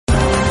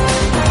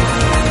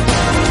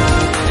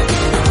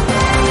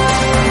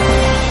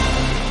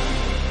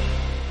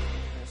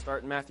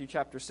Matthew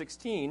chapter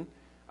 16,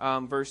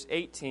 verse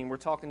 18, we're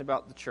talking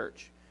about the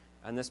church.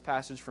 And this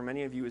passage for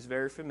many of you is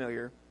very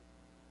familiar.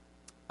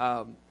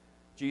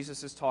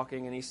 Jesus is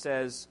talking and he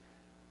says,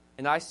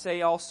 "And I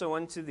say also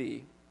unto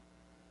thee,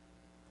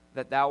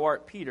 that thou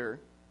art Peter,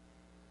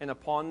 and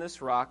upon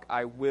this rock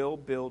I will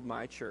build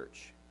my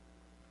church,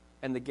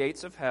 and the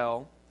gates of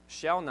hell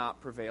shall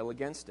not prevail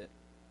against it.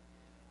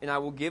 And I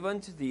will give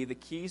unto thee the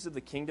keys of the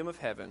kingdom of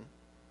heaven,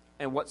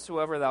 and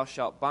whatsoever thou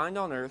shalt bind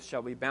on earth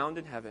shall be bound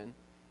in heaven,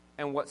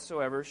 and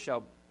whatsoever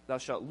thou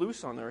shalt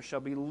loose on earth shall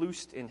be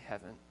loosed in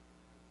heaven."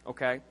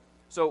 Okay?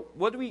 So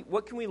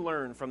what can we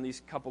learn from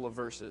these couple of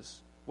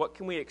verses? What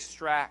can we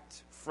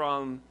extract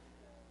from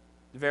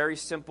very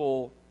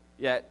simple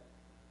yet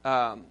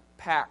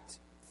packed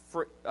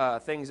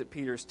things that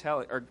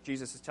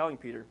Jesus is telling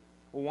Peter?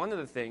 Well, one of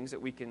the things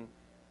that we can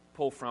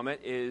pull from it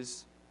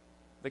is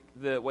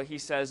what he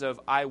says of,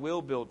 "I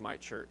will build my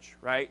church,"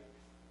 right?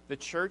 The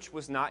church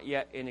was not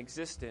yet in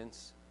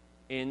existence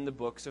in the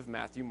books of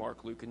Matthew,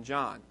 Mark, Luke, and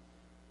John.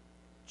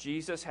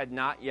 Jesus had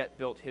not yet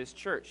built his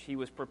church. He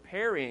was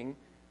preparing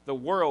the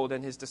world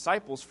and his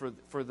disciples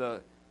for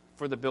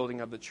the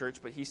building of the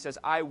church, but he says,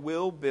 "I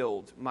will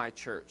build my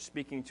church,"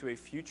 speaking to a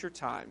future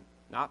time,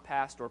 not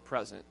past or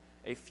present,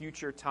 a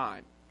future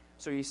time.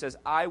 So he says,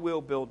 "I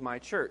will build my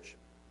church."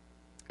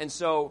 And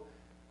so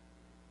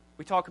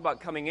we talk about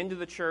coming into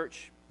the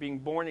church, being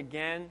born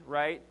again,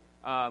 right?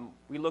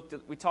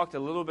 We talked a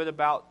little bit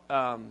about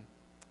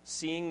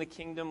seeing the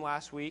kingdom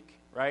last week,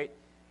 right?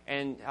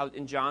 And how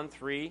in John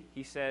 3,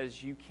 he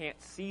says you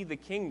can't see the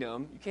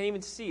kingdom, you can't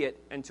even see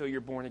it until you're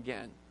born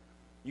again.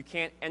 You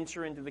can't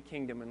enter into the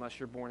kingdom unless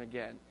you're born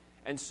again.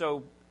 And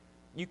so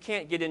you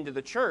can't get into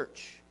the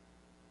church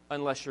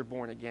unless you're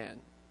born again.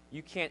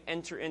 You can't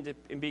enter into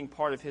being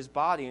part of his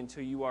body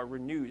until you are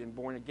renewed and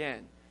born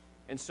again.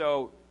 And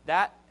so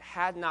that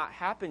had not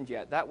happened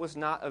yet. That was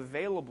not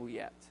available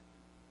yet.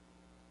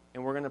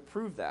 And we're going to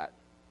prove that.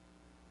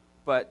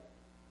 But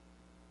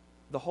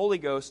the Holy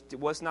Ghost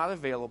was not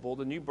available.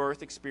 The new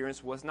birth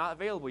experience was not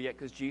available yet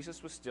because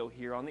Jesus was still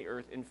here on the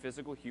earth in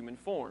physical human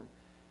form.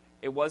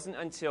 It wasn't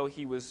until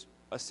he was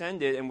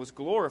ascended and was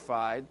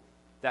glorified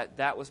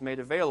that was made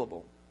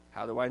available.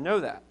 How do I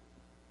know that?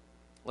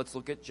 Let's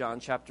look at John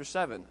chapter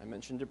 7. I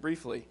mentioned it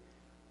briefly.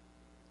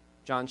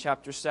 John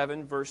chapter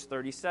 7, verse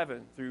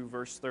 37 through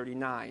verse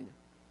 39.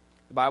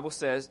 The Bible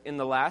says, "In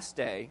the last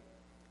day,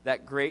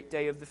 that great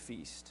day of the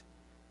feast,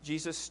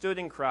 Jesus stood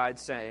and cried,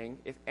 saying,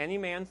 If any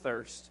man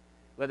thirst,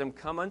 let him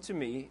come unto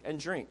me and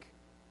drink.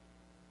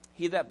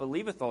 He that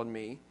believeth on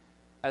me,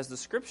 as the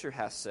Scripture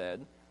hath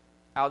said,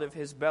 out of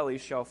his belly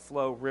shall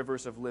flow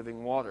rivers of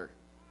living water."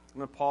 I'm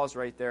going to pause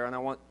right there, and I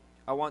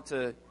want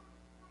to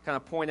kind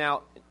of point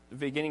out the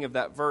beginning of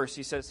that verse.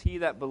 He says, "He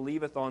that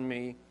believeth on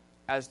me,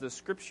 as the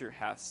Scripture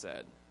hath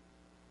said."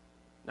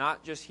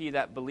 Not just he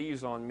that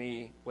believes on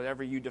me,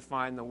 whatever you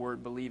define the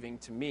word believing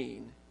to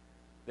mean.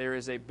 There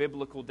is a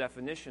biblical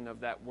definition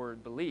of that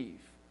word believe,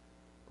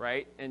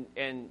 right?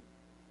 And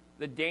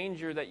the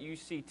danger that you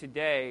see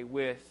today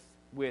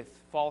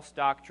with false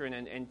doctrine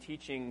and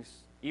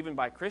teachings, even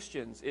by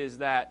Christians, is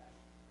that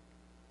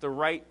the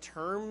right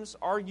terms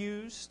are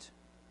used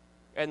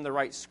and the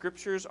right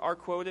scriptures are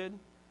quoted,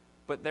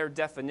 but their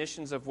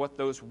definitions of what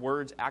those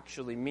words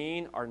actually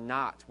mean are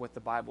not what the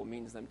Bible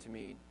means them to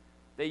mean.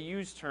 They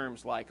use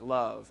terms like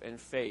love and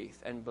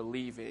faith and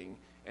believing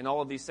and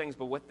all of these things,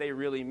 but what they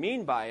really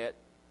mean by it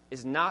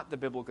is not the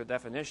biblical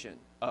definition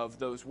of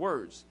those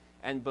words.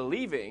 And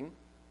believing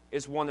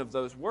is one of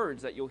those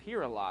words that you'll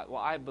hear a lot.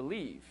 Well, I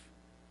believe.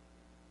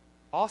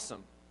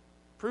 Awesome.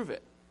 Prove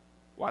it.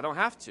 Well, I don't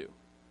have to.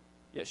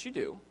 Yes, you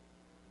do.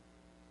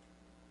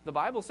 The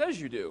Bible says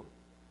you do.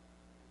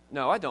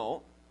 No, I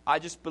don't. I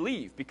just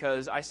believe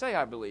because I say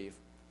I believe.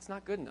 It's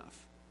not good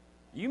enough.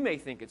 You may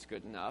think it's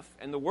good enough,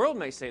 and the world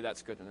may say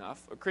that's good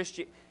enough.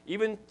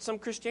 Even some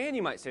Christianity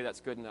might say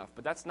that's good enough,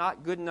 but that's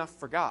not good enough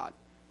for God.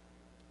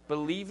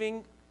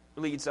 Believing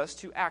leads us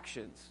to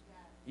actions.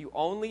 You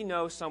only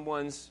know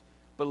someone's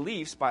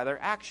beliefs by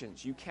their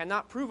actions. You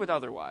cannot prove it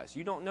otherwise.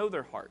 You don't know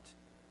their heart.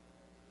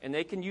 And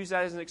they can use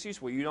that as an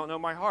excuse. Well, you don't know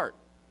my heart.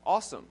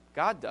 Awesome.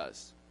 God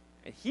does.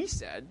 And he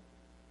said,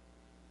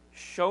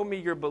 show me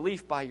your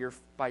belief by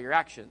your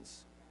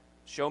actions.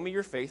 Show me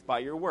your faith by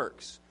your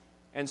works.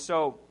 And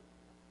so,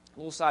 a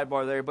little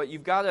sidebar there, but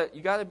you've got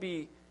to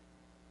be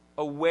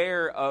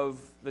aware of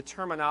the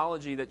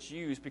terminology that's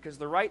used because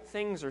the right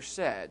things are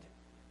said.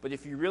 But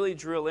if you really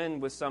drill in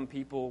with some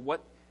people,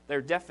 what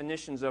their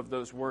definitions of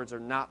those words are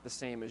not the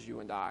same as you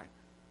and I.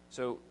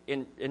 So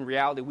in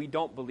reality, we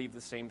don't believe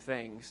the same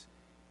things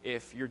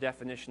if your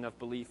definition of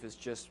belief is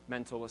just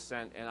mental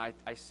assent and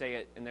I say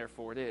it and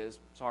therefore it is.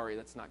 Sorry,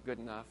 that's not good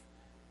enough.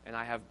 And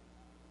I have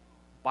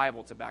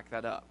Bible to back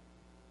that up.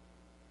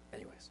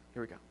 Anyways,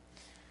 here we go.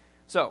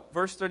 So,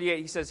 verse 38,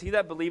 he says, "He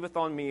that believeth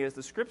on me, as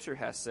the Scripture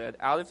has said,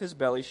 out of his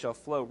belly shall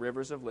flow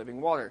rivers of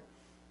living water."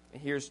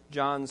 And here's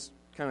John's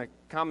kind of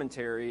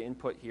commentary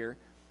input here.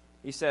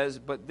 He says,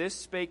 "But this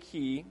spake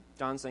he,"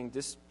 John saying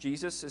this,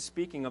 Jesus is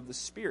speaking of the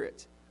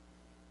Spirit,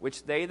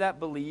 which they that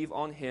believe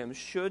on him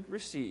should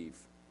receive.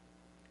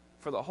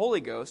 For the Holy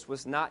Ghost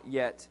was not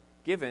yet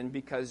given,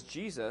 because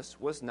Jesus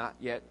was not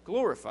yet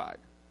glorified.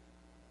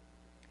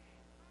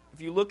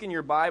 If you look in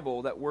your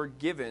Bible, that word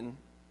given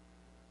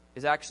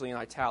is actually in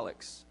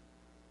italics.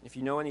 If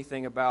you know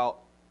anything about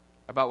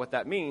what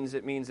that means,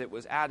 it means it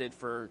was added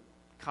for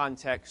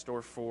context,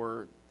 or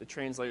for the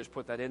translators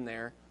put that in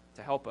there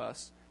to help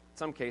us. In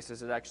some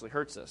cases, it actually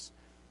hurts us.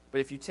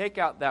 But if you take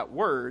out that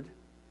word,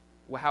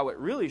 how it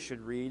really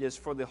should read is,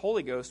 for the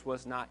Holy Ghost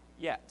was not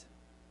yet.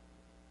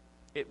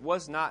 It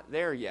was not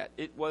there yet.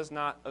 It was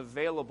not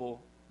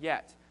available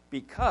yet,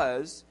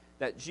 because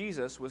that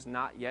Jesus was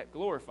not yet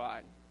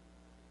glorified.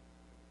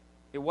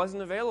 It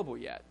wasn't available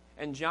yet.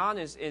 And John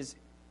is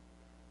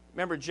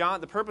remember,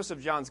 John, the purpose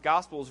of John's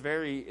gospel is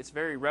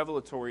very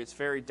revelatory, it's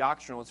very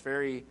doctrinal, it's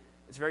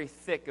very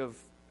thick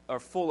or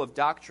full of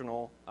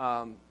doctrinal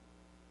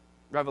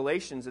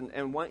revelations.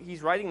 And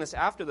he's writing this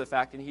after the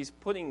fact, and he's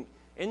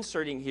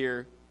inserting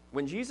here,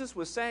 when Jesus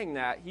was saying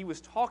that, he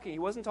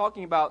wasn't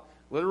talking about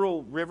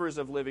literal rivers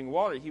of living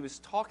water. He was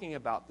talking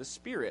about the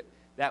Spirit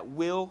that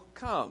will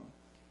come.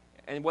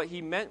 And what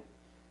he meant,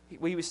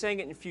 he was saying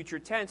it in future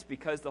tense,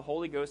 because the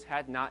Holy Ghost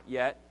had not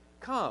yet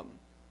come,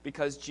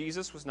 because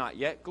Jesus was not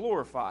yet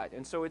glorified.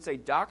 And so it's a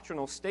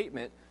doctrinal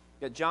statement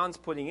that John's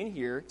putting in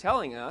here,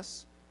 telling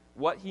us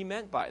what he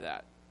meant by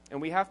that. And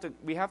we have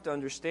to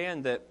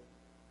understand that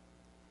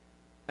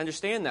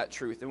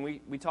truth. And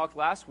we talked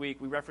last week,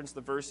 we referenced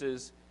the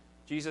verses.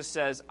 Jesus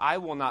says, I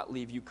will not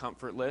leave you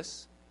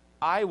comfortless.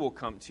 I will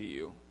come to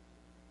you.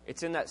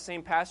 It's in that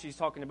same passage he's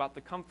talking about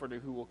the Comforter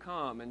who will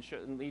come and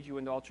lead you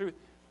into all truth.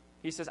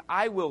 He says,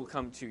 I will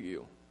come to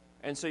you.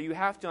 And so you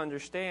have to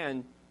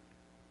understand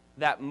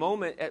that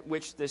moment at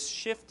which this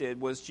shifted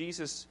was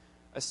Jesus'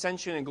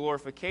 ascension and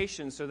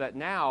glorification, so that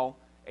now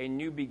a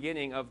new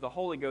beginning of the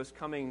Holy Ghost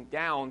coming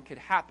down could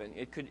happen.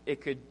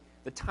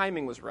 The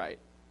timing was right.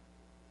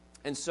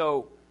 And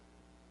so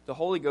the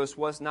Holy Ghost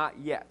was not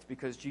yet,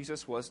 because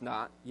Jesus was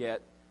not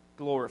yet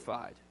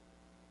glorified.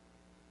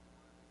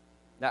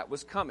 That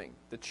was coming.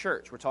 The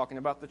church. We're talking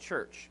about the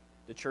church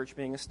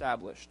being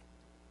established.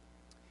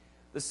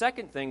 The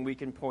second thing we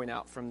can point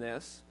out from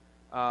this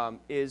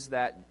is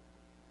that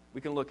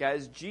we can look at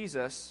is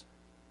Jesus.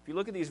 If you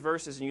look at these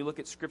verses and you look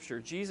at Scripture,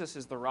 Jesus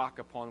is the rock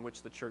upon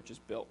which the church is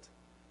built.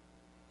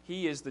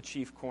 He is the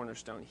chief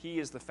cornerstone. He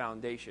is the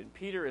foundation.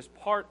 Peter is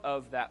part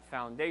of that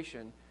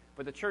foundation,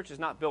 but the church is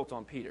not built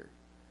on Peter.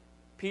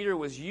 Peter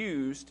was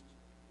used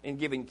in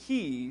giving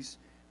keys,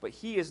 but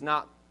he is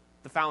not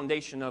the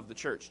foundation of the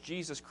church.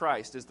 Jesus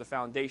Christ is the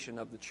foundation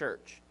of the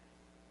church.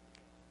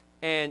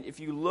 And if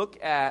you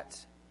look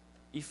at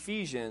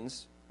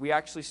Ephesians, we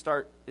actually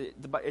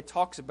it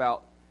talks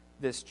about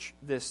this.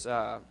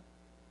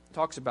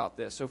 Talks about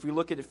this. So if we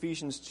look at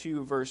Ephesians 2,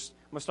 I'm going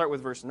to start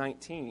with verse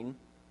 19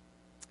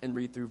 and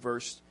read through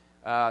verse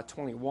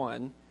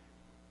 21.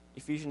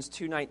 Ephesians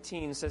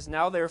 2:19 says,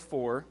 Now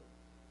therefore,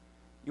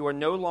 you are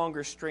no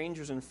longer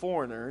strangers and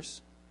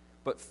foreigners,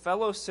 but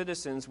fellow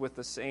citizens with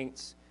the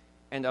saints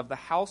and of the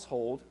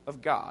household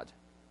of God,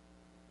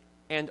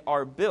 and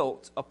are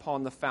built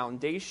upon the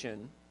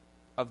foundation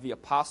of the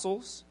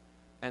apostles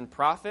and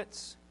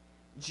prophets,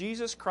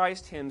 Jesus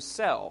Christ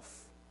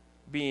himself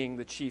being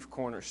the chief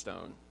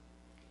cornerstone,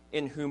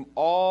 in whom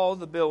all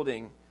the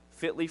building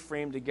fitly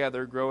framed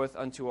together groweth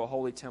unto a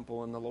holy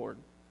temple in the Lord.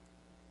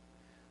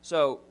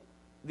 So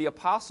the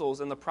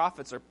apostles and the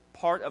prophets are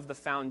part of the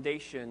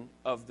foundation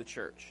of the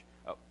church.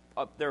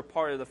 They're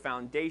part of the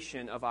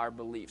foundation of our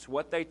beliefs.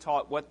 What they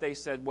taught, what they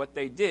said, what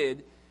they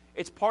did,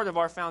 it's part of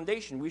our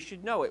foundation. We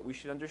should know it. We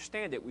should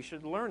understand it. We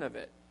should learn of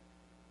it.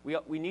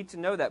 We need to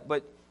know that.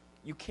 But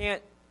you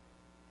can't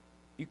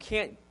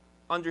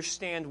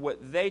understand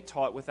what they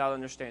taught without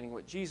understanding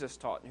what Jesus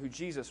taught and who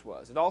Jesus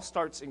was. It all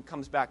starts and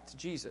comes back to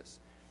Jesus.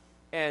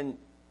 And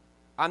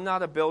I'm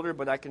not a builder,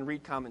 but I can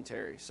read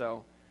commentary.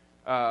 So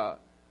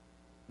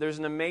there's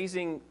an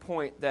amazing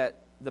point that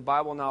the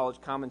Bible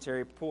Knowledge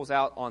Commentary pulls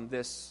out on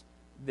this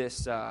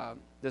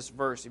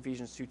verse,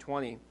 Ephesians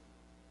 2:20,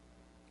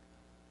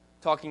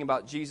 talking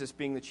about Jesus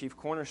being the chief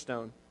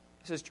cornerstone.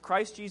 It says,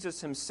 Christ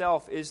Jesus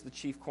himself is the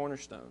chief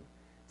cornerstone.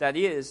 That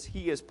is,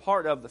 he is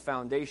part of the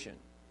foundation.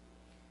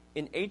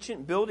 In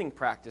ancient building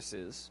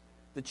practices,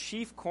 the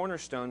chief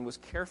cornerstone was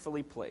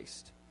carefully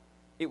placed.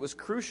 It was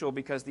crucial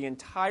because the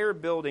entire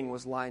building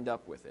was lined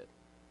up with it.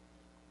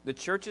 The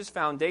church's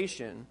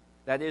foundation,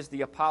 that is,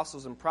 the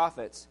apostles and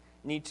prophets,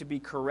 need to be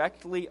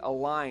correctly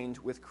aligned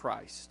with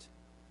Christ.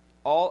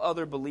 All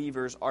other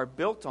believers are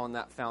built on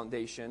that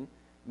foundation,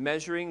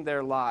 measuring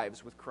their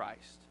lives with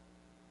Christ.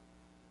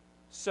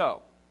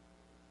 So,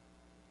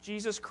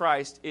 Jesus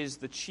Christ is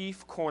the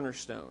chief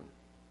cornerstone,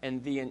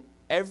 and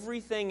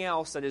everything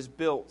else that is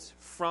built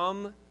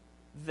from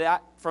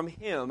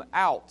him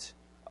out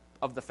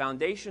of the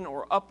foundation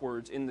or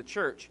upwards in the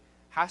church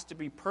has to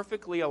be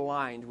perfectly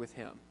aligned with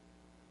him,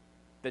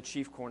 the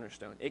chief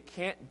cornerstone. It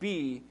can't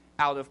be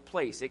out of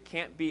place. It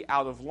can't be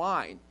out of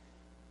line.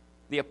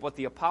 What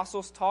the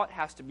apostles taught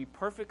has to be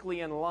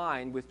perfectly in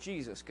line with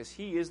Jesus, because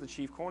he is the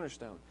chief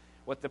cornerstone.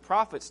 What the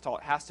prophets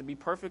taught has to be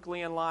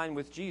perfectly in line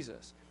with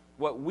Jesus.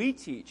 What we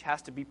teach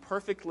has to be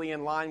perfectly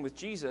in line with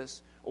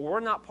Jesus, or we're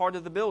not part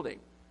of the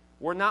building.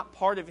 We're not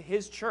part of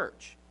his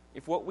church.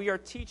 If what we are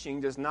teaching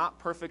does not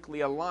perfectly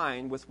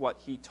align with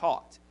what he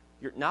taught,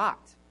 you're not.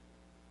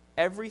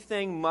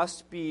 Everything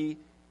must be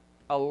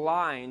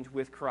aligned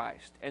with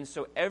Christ. And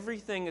so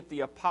everything that the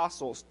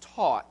apostles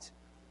taught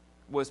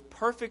was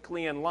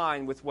perfectly in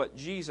line with what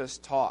Jesus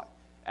taught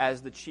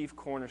as the chief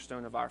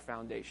cornerstone of our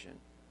foundation.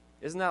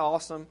 Isn't that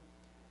awesome?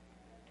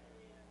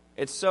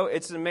 It's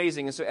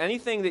amazing. And so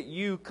anything that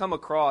you come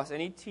across,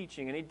 any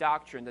teaching, any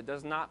doctrine that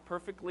does not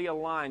perfectly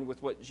align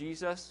with what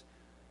Jesus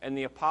and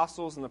the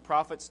apostles and the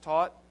prophets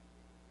taught,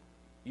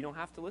 you don't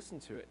have to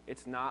listen to it.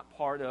 It's not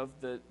part of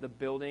the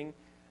building,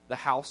 the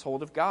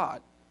household of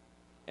God.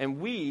 And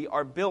we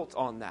are built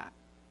on that.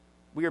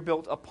 We are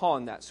built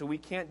upon that. So we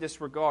can't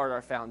disregard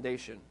our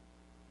foundation.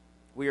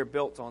 We are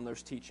built on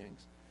those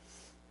teachings.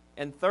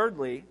 And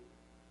thirdly,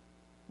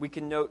 we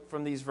can note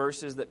from these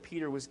verses that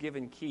Peter was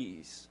given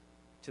keys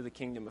to the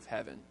kingdom of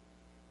heaven.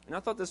 And I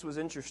thought this was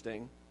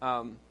interesting.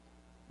 I've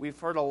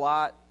heard a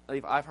lot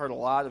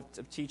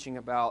of teaching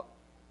about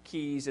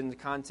keys in the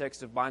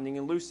context of binding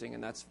and loosing,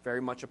 and that's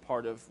very much a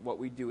part of what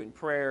we do in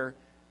prayer.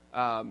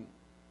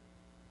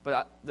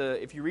 But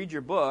if you read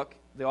your book,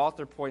 the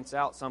author points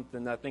out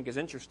something that I think is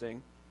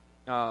interesting.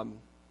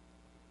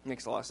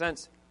 Makes a lot of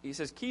sense. He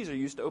says keys are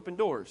used to open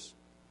doors.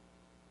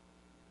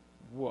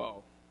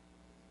 Whoa.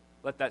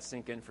 Let that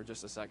sink in for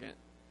just a second.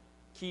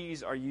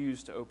 Keys are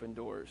used to open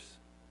doors.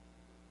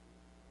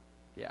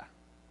 Yeah.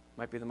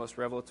 Might be the most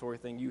revelatory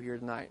thing you hear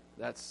tonight.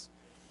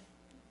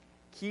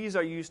 Keys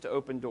are used to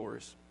open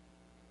doors.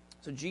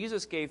 So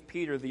Jesus gave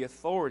Peter the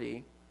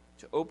authority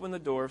to open the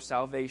door of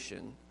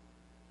salvation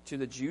to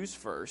the Jews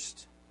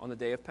first on the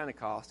day of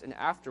Pentecost, and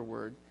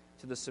afterward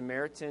to the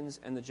Samaritans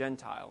and the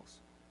Gentiles.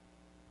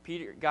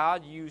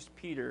 God used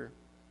Peter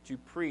to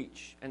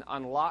preach and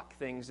unlock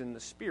things in the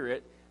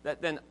Spirit that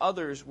then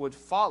others would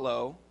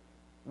follow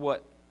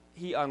what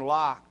he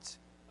unlocked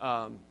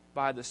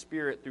by the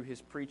Spirit through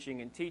his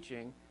preaching and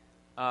teaching.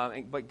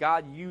 But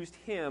God used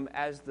him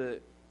as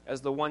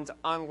the one to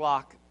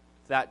unlock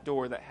that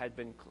door that had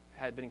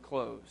been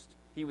closed.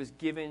 He was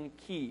given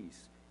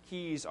keys.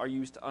 Keys are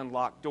used to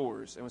unlock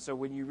doors. And so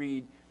when you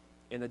read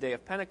in the day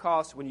of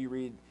Pentecost, when you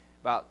read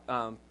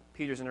about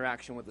Peter's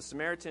interaction with the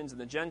Samaritans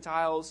and the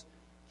Gentiles,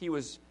 it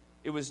was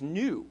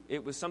new.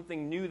 It was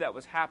something new that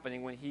was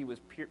happening when he was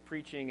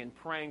preaching and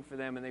praying for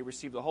them and they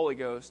received the Holy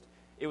Ghost.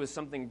 It was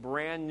something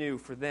brand new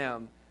for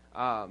them.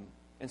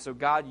 And so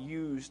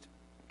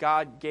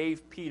God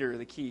gave Peter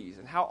the keys.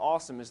 And how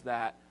awesome is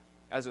that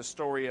as a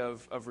story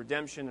of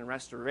redemption and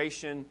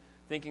restoration,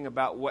 thinking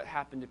about what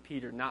happened to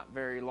Peter not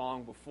very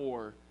long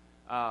before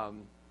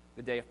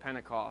the day of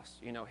Pentecost.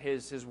 You know,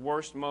 his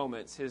worst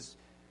moments,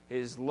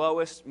 his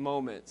lowest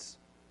moments,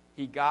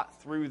 he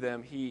got through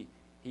them. He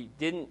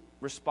didn't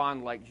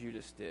respond like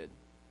Judas did,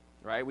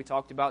 right? We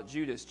talked about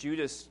Judas.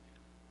 Judas,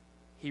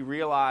 he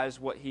realized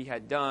what he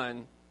had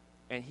done,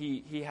 and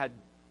he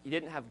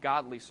didn't have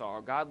godly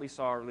sorrow. Godly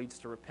sorrow leads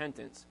to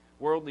repentance.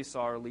 Worldly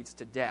sorrow leads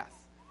to death.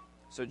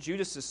 So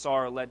Judas's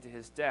sorrow led to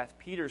his death.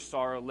 Peter's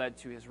sorrow led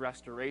to his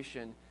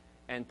restoration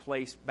and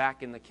place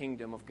back in the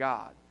kingdom of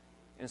God.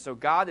 And so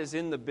God is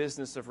in the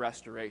business of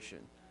restoration.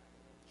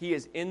 He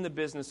is in the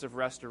business of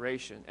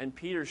restoration. And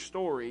Peter's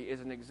story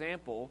is an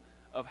example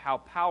of how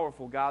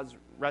powerful God's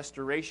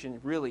restoration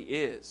really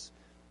is.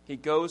 He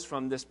goes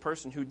from this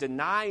person who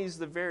denies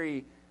the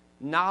very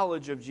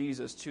knowledge of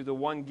Jesus to the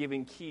one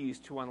giving keys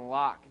to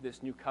unlock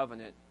this new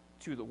covenant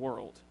to the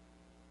world.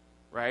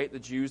 Right? The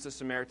Jews, the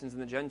Samaritans,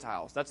 and the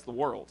Gentiles. That's the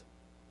world.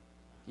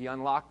 He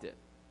unlocked it.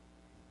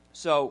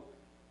 So,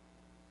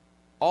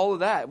 all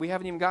of that, we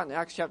haven't even gotten to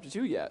Acts chapter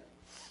 2 yet.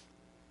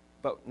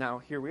 But now,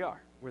 here we are.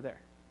 We're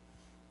there.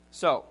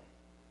 So,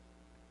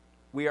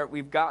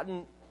 we've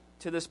gotten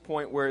to this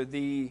point where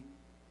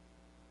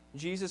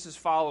Jesus'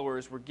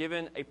 followers were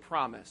given a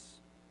promise.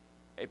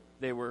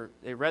 They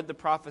read the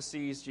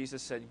prophecies.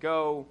 Jesus said,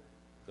 go.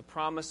 The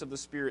promise of the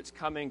Spirit's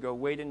coming. Go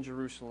wait in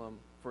Jerusalem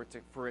for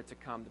it to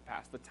come to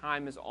pass. The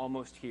time is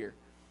almost here.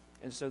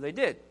 And so they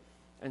did.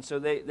 And so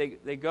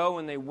they go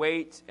and they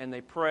wait and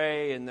they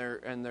pray and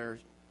they're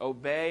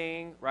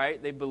obeying,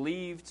 right? They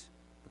believed.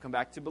 We come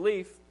back to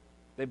belief.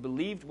 They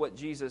believed what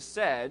Jesus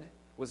said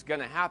was going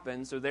to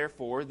happen, so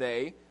therefore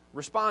they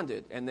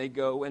responded. And they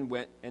go and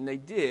went and they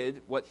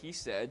did what he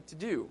said to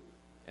do.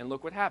 And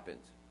look what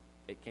happened.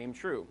 It came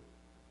true.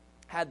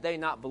 Had they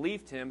not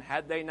believed him,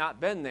 had they not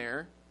been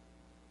there,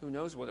 who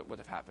knows what it would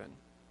have happened.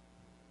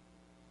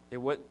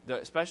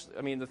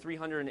 Especially, the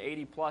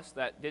 380 plus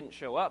that didn't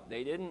show up,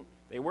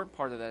 they weren't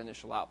part of that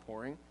initial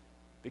outpouring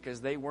because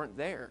they weren't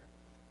there.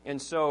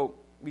 And so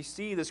we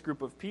see this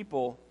group of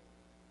people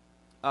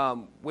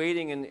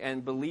waiting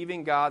and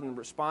believing God and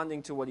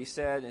responding to what he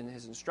said and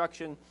his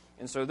instruction.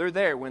 And so they're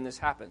there when this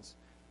happens.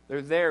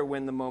 They're there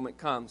when the moment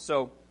comes.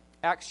 So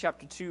Acts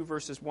chapter 2,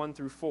 verses 1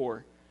 through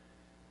 4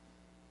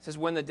 says,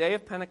 when the day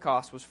of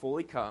Pentecost was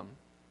fully come,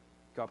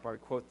 God probably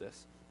quote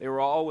this, they were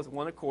all with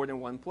one accord in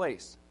one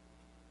place.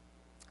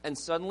 And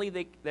suddenly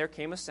there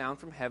came a sound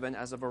from heaven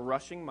as of a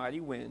rushing mighty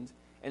wind,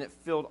 and it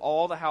filled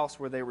all the house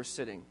where they were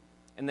sitting.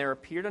 And there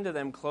appeared unto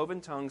them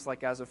cloven tongues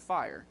like as of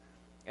fire,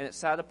 and it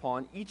sat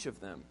upon each of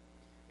them.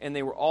 And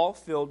they were all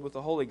filled with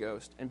the Holy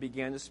Ghost, and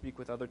began to speak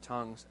with other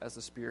tongues as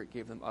the Spirit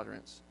gave them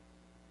utterance.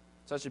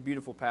 Such a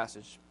beautiful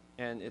passage,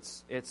 and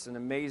it's an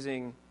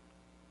amazing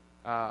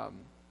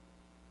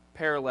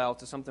parallel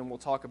to something we'll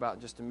talk about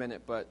in just a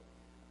minute. But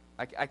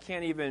I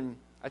can't even.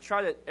 I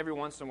try to every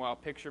once in a while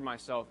picture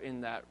myself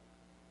in that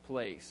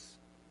place,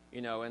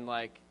 and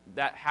like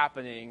that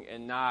happening,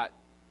 and not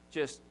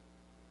just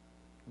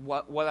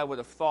what I would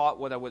have thought,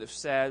 what I would have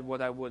said,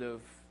 what I would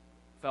have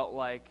felt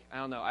like. I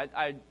don't know.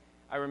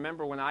 I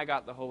remember when I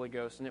got the Holy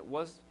Ghost, and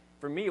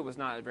for me it was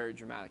not a very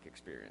dramatic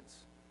experience.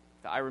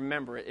 I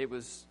remember it. It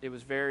was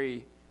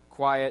very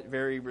quiet,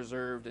 very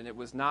reserved, and it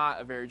was not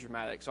a very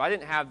dramatic. So I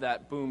didn't have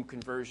that boom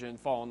conversion,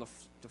 fall on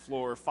the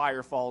floor,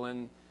 fire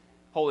falling,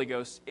 Holy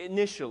Ghost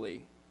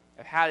initially.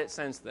 I've had it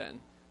since then,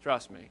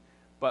 trust me.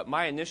 But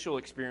my initial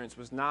experience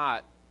was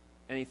not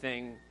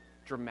anything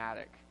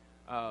dramatic.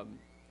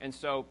 And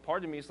so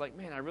part of me is like,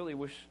 man, I really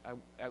wish,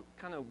 I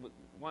kind of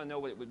want to know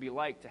what it would be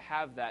like to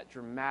have that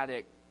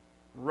dramatic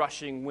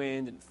rushing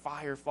wind and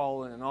fire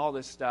falling and all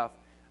this stuff.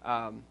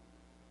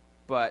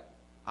 But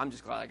I'm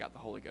just glad I got the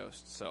Holy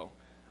Ghost, so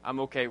I'm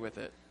okay with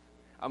it.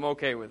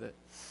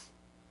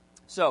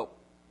 So,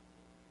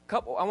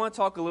 I want to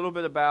talk a little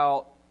bit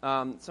about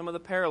some of the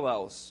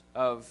parallels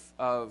of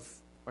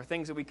or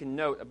things that we can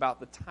note about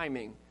the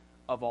timing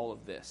of all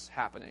of this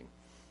happening.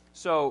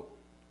 So,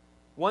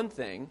 one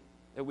thing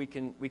that we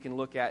can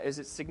look at is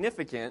it's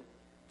significant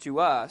to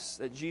us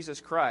that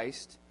Jesus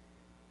Christ,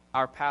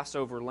 our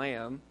Passover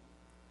lamb,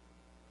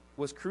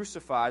 was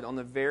crucified on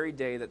the very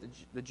day that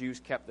the Jews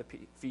kept the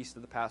feast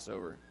of the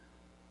Passover.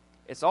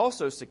 It's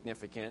also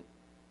significant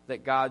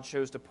that God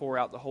chose to pour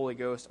out the Holy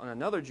Ghost on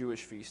another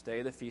Jewish feast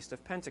day, the Feast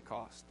of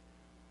Pentecost.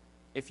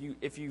 If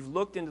you've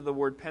looked into the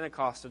word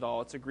Pentecost at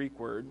all, it's a Greek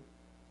word,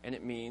 and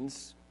it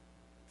means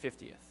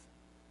 50th.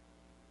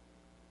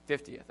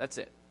 50th, that's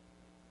it.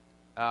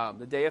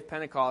 The day of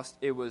Pentecost,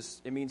 it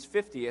means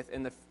 50th,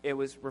 and it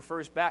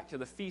refers back to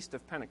the Feast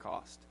of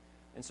Pentecost.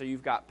 And so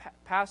you've got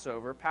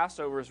Passover.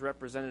 Passover is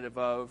representative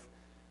of,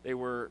 they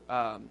were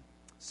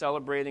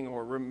celebrating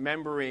or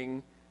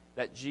remembering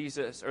that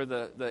Jesus, or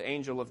the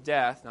angel of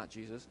death, not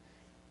Jesus,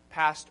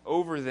 passed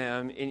over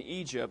them in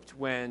Egypt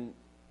when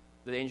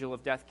the angel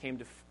of death came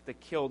to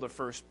kill the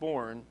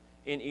firstborn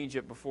in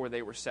Egypt before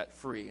they were set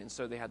free. And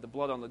so they had the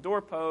blood on the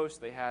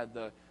doorpost, they had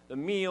the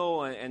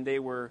meal, and they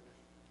were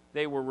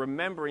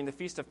remembering. The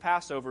Feast of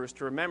Passover is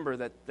to remember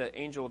that the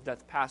angel of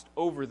death passed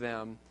over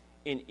them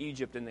in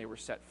Egypt and they were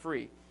set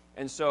free.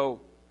 And so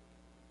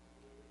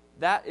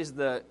that is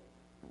the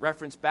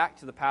reference back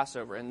to the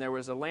Passover. And there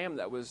was a lamb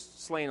that was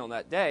slain on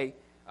that day,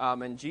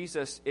 and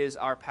Jesus is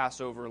our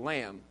Passover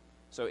lamb.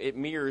 So it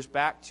mirrors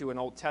back to an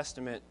Old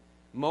Testament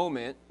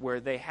moment where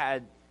they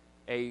had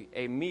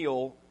a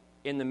meal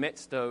in the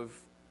midst of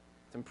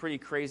some pretty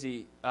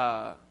crazy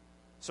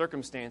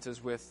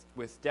circumstances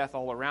with death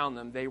all around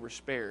them. They were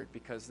spared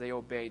because they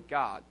obeyed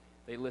God.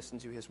 They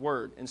listened to His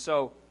word. And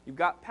so you've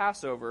got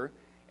Passover,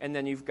 and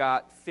then you've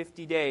got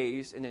 50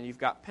 days, and then you've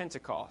got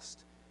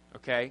Pentecost.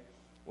 Okay?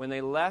 When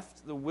they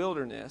left the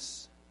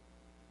wilderness,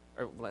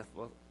 or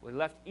they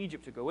left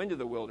Egypt to go into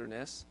the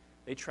wilderness,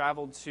 they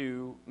traveled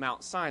to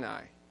Mount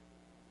Sinai.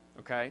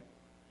 Okay?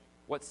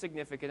 What's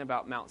significant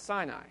about Mount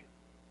Sinai?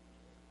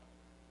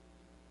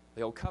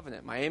 The Old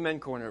Covenant. My amen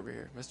corner over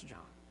here, Mr. John.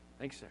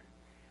 Thanks, sir.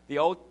 The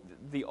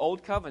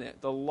Old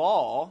Covenant, the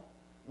law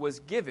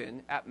was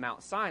given at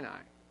Mount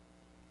Sinai.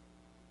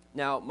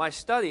 Now, my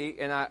study,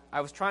 and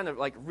I was trying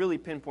to really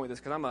pinpoint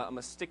this because I'm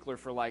a stickler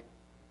for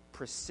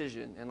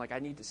precision, and I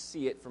need to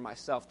see it for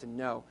myself to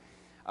know.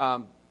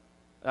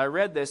 I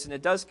read this, and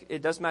it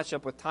does match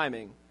up with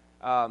timing.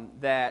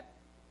 That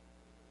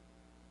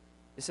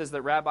it says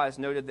that rabbis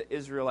noted that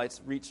Israelites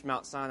reached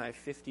Mount Sinai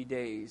 50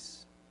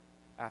 days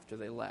after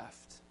they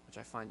left, which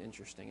I find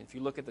interesting. And if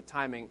you look at the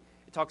timing,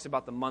 it talks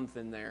about the month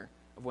in there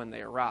of when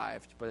they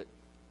arrived. But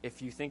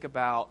if you think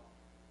about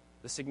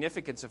the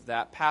significance of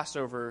that,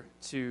 Passover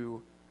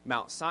to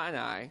Mount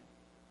Sinai,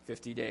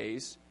 50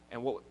 days,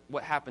 and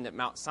what happened at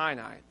Mount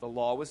Sinai? The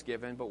law was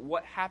given, but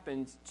what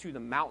happened to the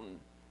mountain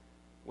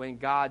when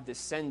God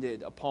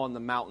descended upon the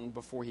mountain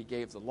before He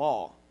gave the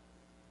law?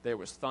 There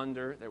was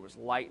thunder, there was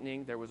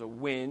lightning, there was a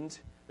wind,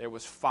 there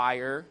was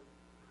fire,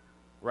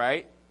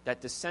 right? That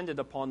descended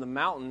upon the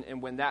mountain,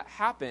 and when that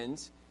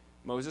happened,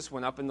 Moses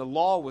went up and the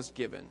law was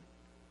given,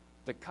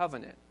 the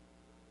covenant.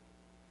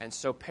 And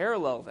so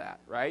parallel that,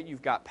 right?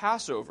 You've got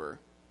Passover.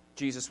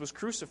 Jesus was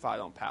crucified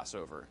on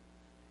Passover.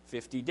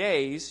 50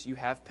 days, you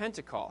have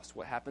Pentecost.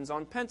 What happens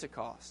on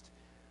Pentecost?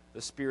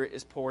 The Spirit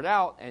is poured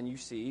out, and you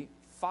see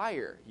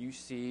fire. You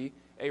see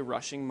a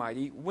rushing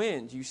mighty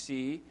wind. You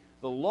see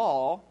the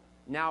law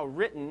now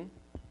written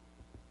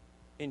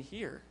in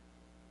here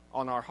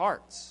on our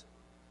hearts,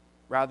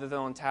 rather than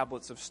on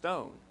tablets of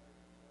stone.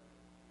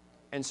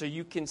 And so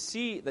you can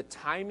see the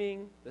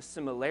timing, the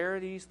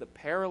similarities, the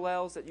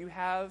parallels that you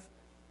have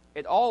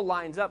it all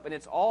lines up, and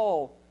it's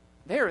all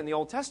there in the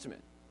Old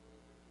Testament.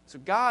 So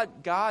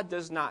God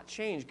does not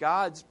change.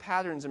 God's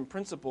patterns and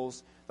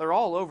principles, they're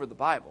all over the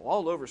Bible,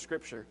 all over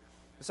Scripture.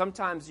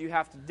 Sometimes you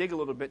have to dig a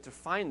little bit to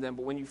find them,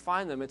 but when you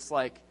find them, it's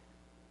like,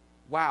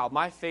 wow,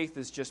 my faith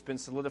has just been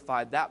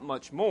solidified that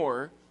much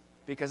more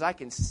because I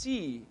can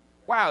see,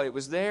 wow, it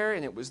was there,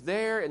 and it was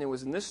there, and it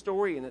was in this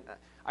story, and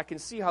I can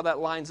see how that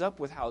lines up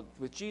with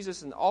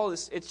Jesus and all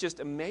this. It's just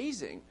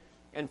amazing.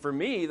 And for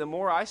me, the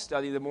more I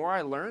study, the more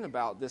I learn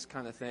about this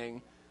kind of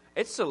thing,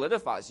 it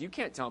solidifies. You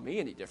can't tell me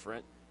any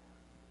different.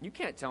 You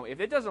can't tell me.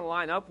 If it doesn't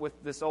line up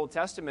with this Old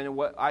Testament and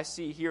what I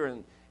see here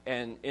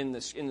in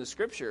the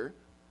Scripture,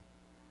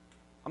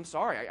 I'm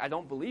sorry, I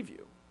don't believe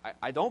you.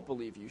 I don't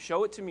believe you.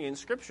 Show it to me in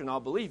Scripture and I'll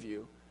believe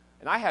you.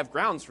 And I have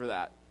grounds for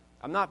that.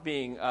 I'm not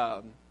being,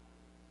 I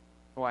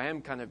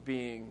am kind of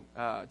being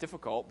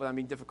difficult, but I'm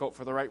being difficult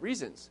for the right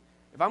reasons.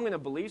 If I'm going to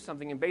believe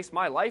something and base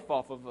my life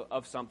off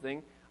of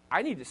something,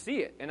 I need to see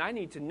it. And I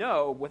need to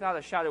know without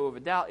a shadow of a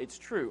doubt it's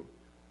true.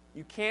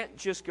 You can't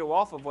just go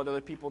off of what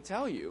other people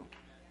tell you.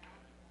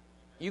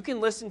 You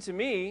can listen to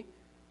me,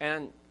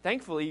 and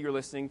thankfully you're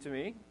listening to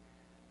me,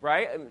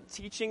 right? I'm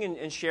teaching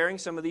and sharing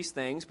some of these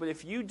things, but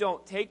if you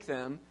don't take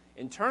them,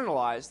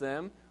 internalize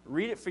them,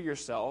 read it for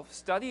yourself,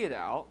 study it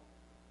out,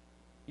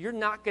 you're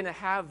not going to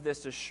have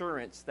this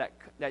assurance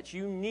that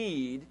you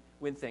need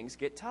when things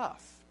get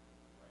tough.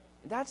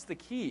 That's the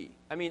key.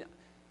 I mean,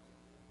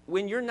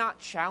 when you're not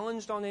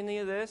challenged on any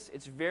of this,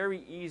 it's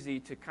very easy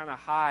to kind of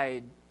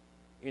hide,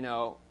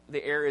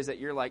 the areas that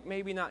you're like,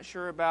 maybe not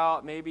sure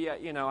about, maybe,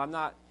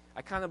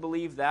 I kind of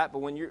believe that, but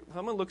when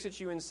someone looks at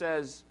you and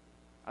says,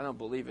 I don't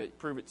believe it,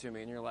 prove it to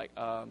me, and you're like,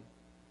 I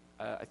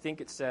think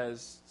it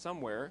says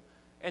somewhere,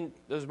 and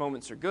those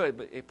moments are good,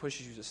 but it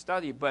pushes you to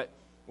study. But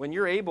when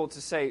you're able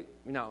to say,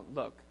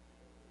 look,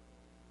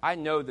 I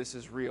know this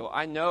is real.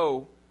 I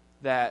know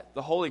that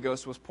the Holy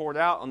Ghost was poured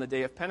out on the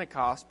day of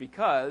Pentecost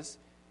because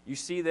you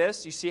see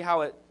this, you see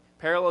how it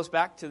parallels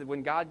back to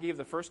when God gave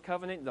the first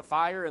covenant, the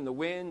fire and the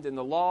wind and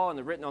the law and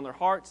the written on their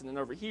hearts, and then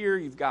over here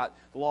you've got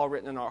the law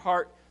written in our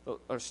heart,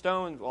 or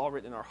stone, the law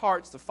written in our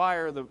hearts, the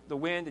fire, the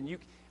wind, and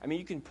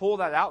you can pull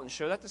that out and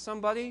show that to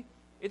somebody.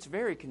 It's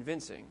very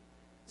convincing.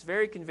 It's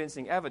very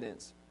convincing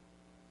evidence.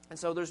 And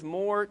so there's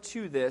more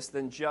to this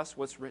than just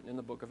what's written in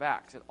the book of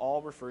Acts. It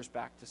all refers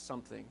back to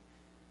something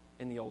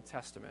in the Old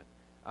Testament.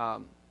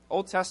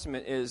 Old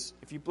Testament is,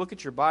 if you look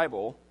at your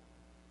Bible,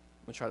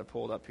 I'm going to try to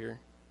pull it up here,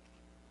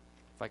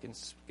 if I can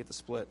get the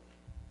split.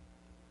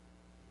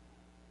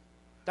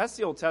 That's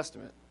the Old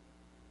Testament.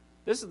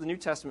 This is the New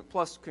Testament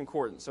plus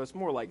concordance, so it's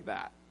more like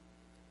that.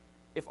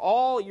 If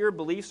all your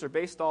beliefs are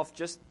based off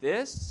just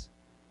this,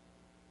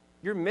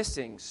 you're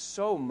missing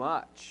so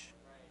much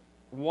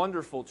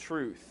wonderful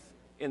truth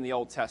in the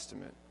Old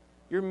Testament.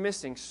 You're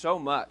missing so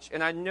much.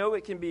 And I know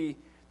it can be,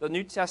 the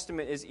New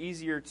Testament is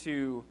easier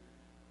to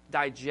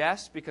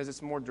digest because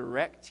it's more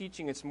direct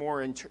teaching. It's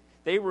more,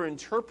 they're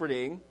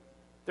interpreting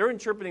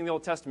the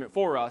Old Testament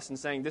for us and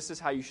saying, this is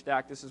how you should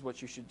act, this is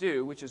what you should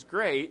do, which is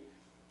great.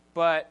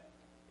 But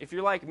if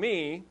you're like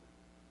me,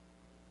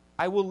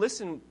 I will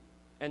listen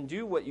and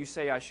do what you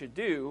say I should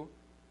do,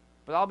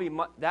 but I'll be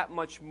that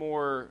much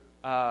more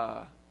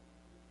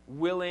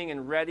willing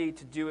and ready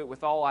to do it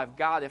with all I've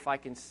got if I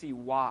can see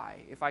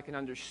why, if I can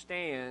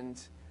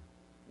understand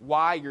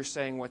why you're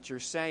saying what you're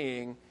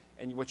saying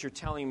and what you're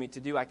telling me to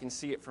do. I can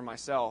see it for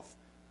myself.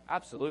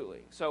 Absolutely.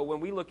 So when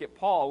we look at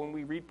Paul, when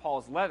we read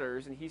Paul's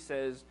letters and he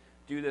says,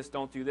 do this,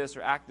 don't do this,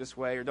 or act this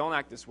way, or don't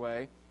act this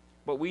way,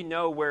 but we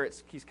know where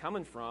he's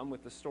coming from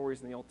with the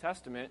stories in the Old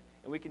Testament,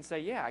 and we can say,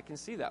 yeah, I can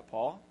see that,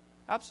 Paul.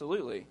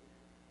 Absolutely.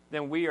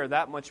 Then we are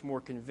that much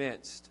more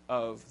convinced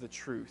of the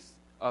truth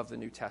of the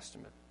New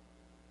Testament.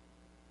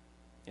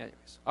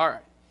 Anyways, all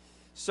right.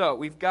 So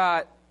we've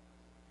got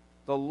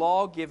the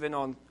law given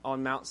on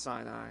Mount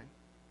Sinai,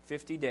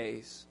 50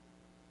 days.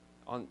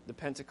 On the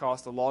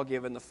Pentecost, the law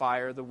given, the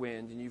fire, the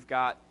wind, and you've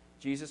got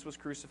Jesus was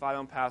crucified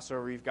on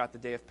Passover. You've got the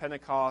day of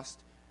Pentecost,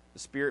 the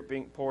Spirit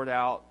being poured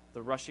out,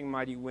 the rushing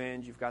mighty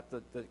wind. You've got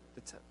the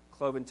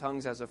cloven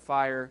tongues as a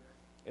fire.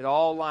 It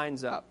all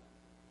lines up.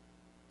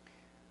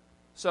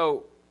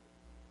 So,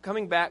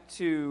 coming back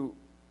to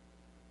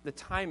the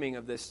timing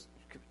of this,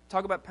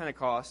 talk about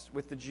Pentecost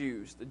with the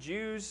Jews. The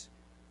Jews,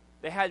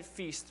 they had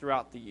feasts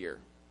throughout the year.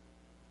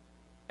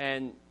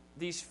 And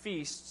these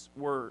feasts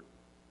were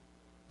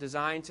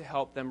designed to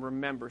help them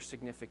remember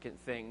significant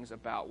things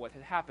about what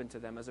had happened to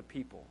them as a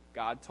people.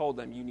 God told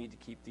them, you need to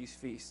keep these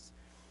feasts.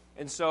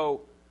 And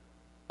so,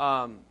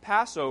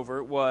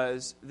 Passover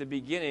was the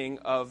beginning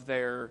of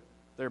their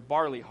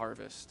barley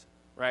harvest,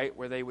 right?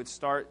 Where they would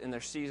start in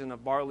their season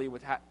of barley,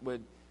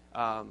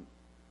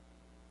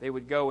 they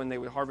would go and they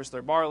would harvest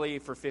their barley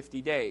for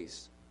 50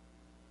 days.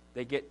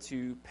 They get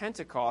to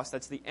Pentecost,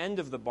 that's the end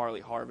of the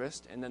barley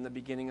harvest, and then the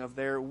beginning of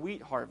their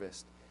wheat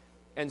harvest.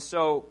 And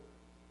so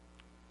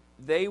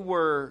they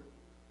were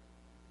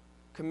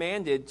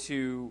commanded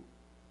to,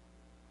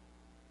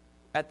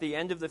 at the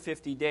end of the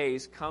 50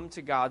 days, come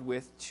to God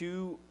with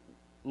 2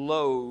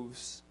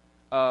 loaves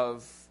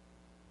of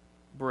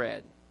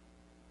bread.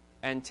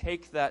 and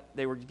take that.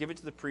 They would give it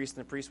to the priest,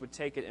 and the priest would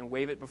take it and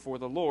wave it before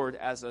the Lord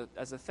as a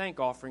thank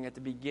offering at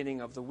the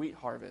beginning of the wheat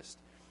harvest.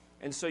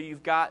 And so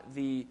you've got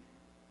the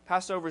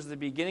Passover is the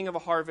beginning of a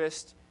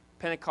harvest,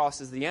 Pentecost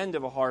is the end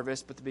of a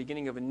harvest, but the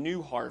beginning of a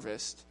new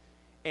harvest.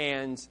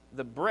 And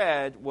the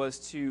bread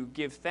was to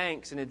give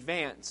thanks in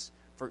advance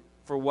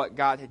for what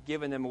God had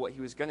given them and what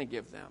he was going to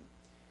give them.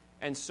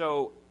 And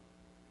so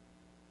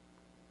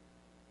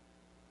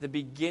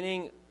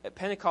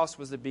Pentecost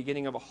was the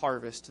beginning of a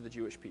harvest to the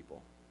Jewish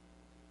people.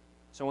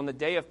 So on the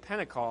day of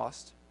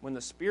Pentecost, when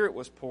the Spirit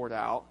was poured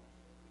out,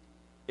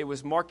 it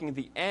was marking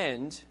the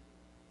end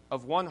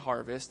of one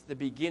harvest, the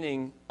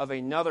beginning of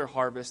another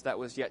harvest that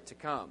was yet to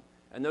come.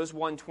 And those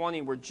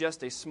 120 were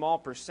just a small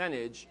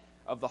percentage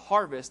of the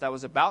harvest that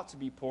was about to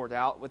be poured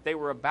out, what they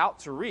were about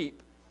to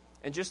reap.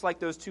 And just like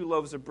those 2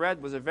 loaves of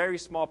bread was a very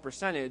small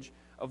percentage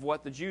of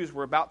what the Jews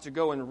were about to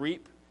go and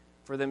reap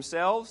for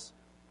themselves,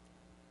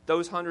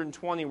 those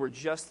 120 were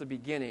just the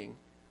beginning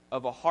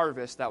of a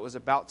harvest that was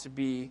about to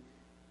be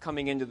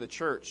coming into the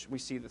church. We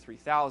see the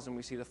 3,000,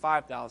 we see the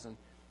 5,000.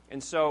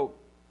 And so,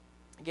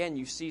 again,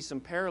 you see some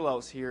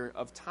parallels here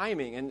of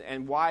timing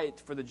and why,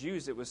 for the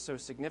Jews, it was so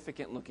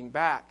significant looking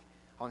back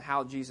on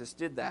how Jesus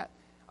did that.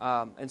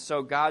 And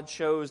so God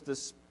chose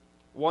this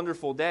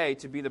wonderful day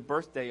to be the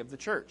birthday of the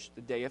church,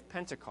 the day of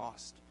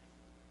Pentecost.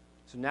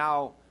 So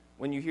now,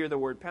 when you hear the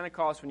word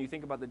Pentecost, when you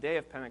think about the day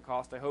of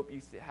Pentecost, I hope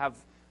you have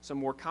some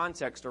more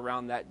context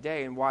around that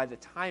day and why the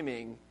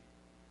timing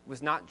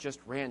was not just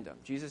random.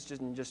 Jesus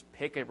didn't just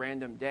pick a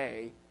random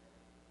day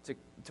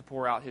to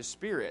pour out his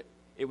Spirit.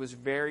 It was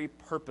very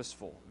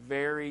purposeful,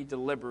 very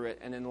deliberate,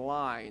 and in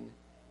line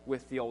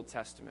with the Old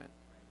Testament.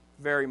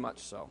 Very much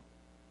so.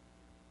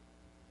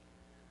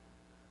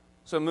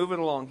 So moving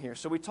along here.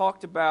 So we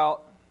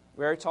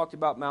already talked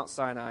about Mount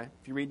Sinai.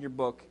 If you read your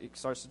book, it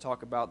starts to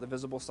talk about the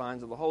visible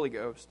signs of the Holy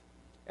Ghost.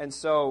 And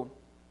so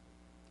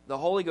the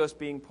Holy Ghost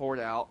being poured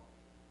out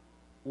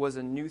was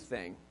a new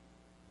thing.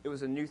 It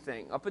was a new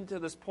thing. Up until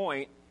this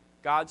point,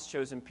 God's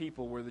chosen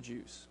people were the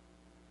Jews.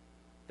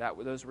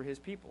 Those were his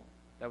people.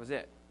 That was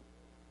it.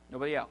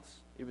 Nobody else.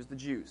 It was the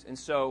Jews. And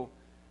so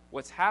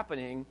what's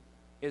happening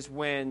is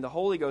when the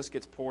Holy Ghost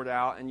gets poured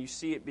out, and you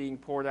see it being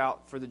poured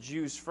out for the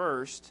Jews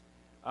first,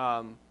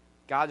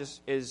 God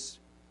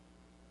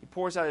he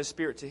pours out his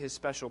Spirit to his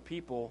special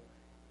people,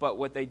 but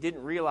what they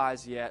didn't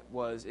realize yet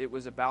was it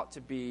was about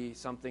to be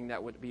something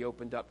that would be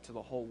opened up to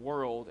the whole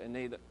world,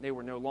 and they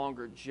were no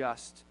longer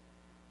just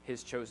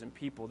his chosen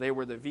people. They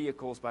were the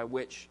vehicles by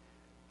which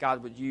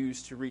God would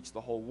use to reach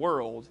the whole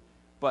world,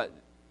 but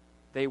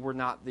they were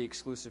not the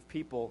exclusive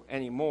people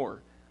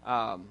anymore.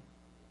 And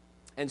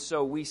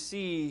so we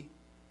see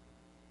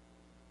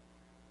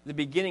the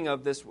beginning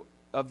of this.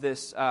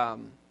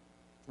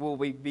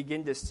 We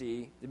begin to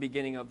see the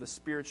beginning of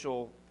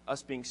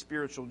us being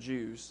spiritual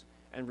Jews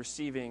and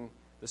receiving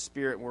the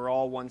Spirit. We're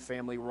all one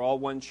family. We're all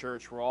one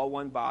church. We're all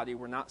one body.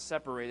 We're not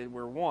separated.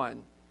 We're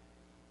one.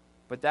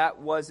 But that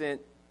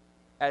wasn't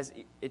as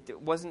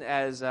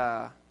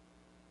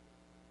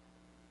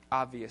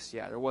obvious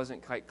yet. It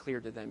wasn't quite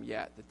clear to them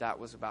yet that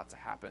was about to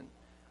happen.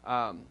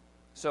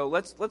 So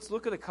let's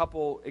look at a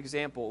couple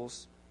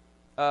examples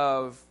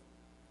of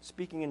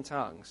speaking in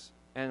tongues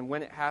and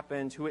when it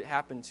happened, who it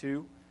happened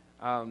to.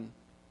 And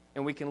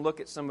we can look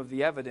at some of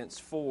the evidence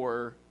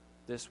for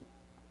this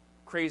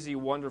crazy,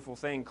 wonderful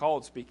thing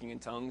called speaking in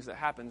tongues that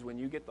happens when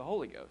you get the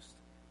Holy Ghost.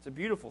 It's a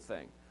beautiful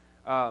thing.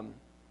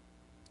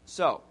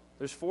 So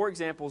there's 4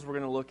 examples we're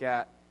going to look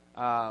at.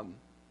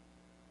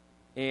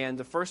 And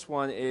the first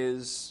one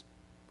is,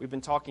 we've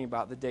been talking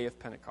about the day of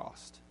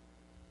Pentecost.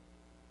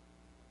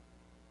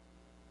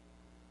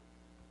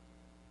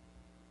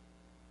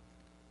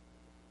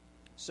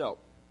 So,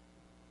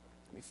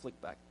 let me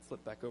flip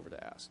back over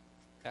to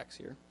Acts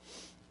here.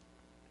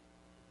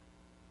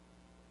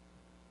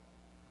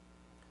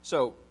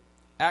 So,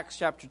 Acts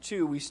chapter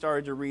 2, we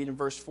started to read in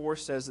verse 4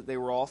 says that they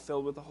were all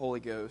filled with the Holy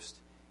Ghost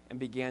and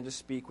began to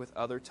speak with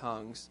other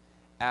tongues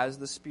as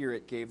the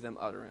Spirit gave them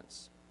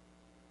utterance.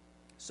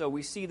 So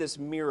we see this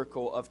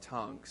miracle of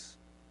tongues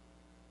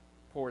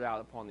poured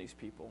out upon these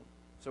people.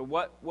 So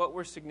what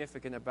was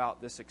significant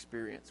about this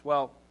experience?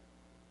 Well,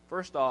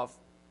 first off,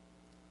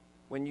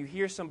 when you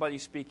hear somebody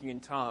speaking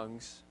in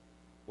tongues,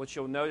 what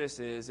you'll notice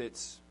is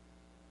it's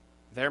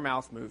their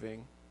mouth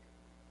moving,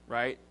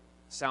 right?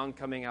 Sound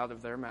coming out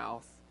of their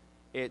mouth.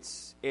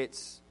 It's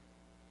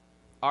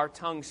our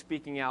tongue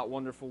speaking out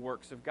wonderful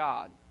works of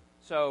God.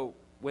 So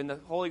when the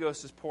Holy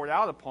Ghost is poured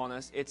out upon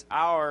us, it's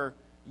our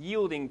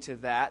yielding to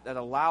that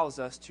allows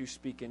us to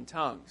speak in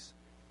tongues.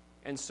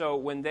 And so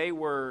when they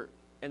were,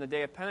 in the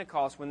day of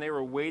Pentecost, when they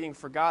were waiting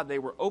for God, they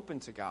were open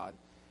to God.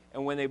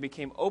 And when they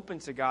became open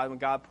to God, when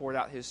God poured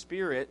out his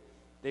Spirit,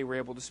 they were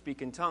able to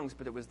speak in tongues,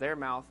 but it was their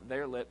mouth,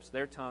 their lips,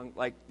 their tongue,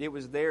 like it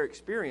was their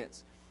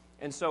experience.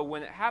 And so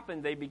when it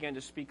happened, they began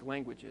to speak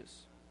languages,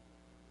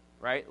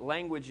 right?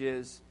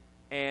 Languages,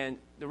 and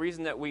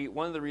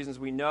one of the reasons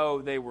we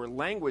know they were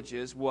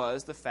languages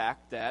was the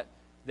fact that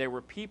there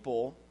were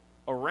people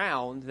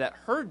around that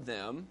heard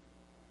them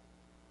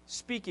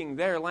speaking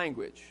their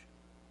language.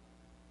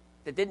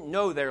 that didn't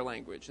know their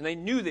language. And they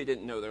knew they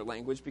didn't know their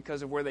language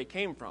because of where they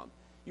came from.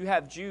 You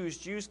have Jews.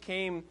 Jews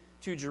came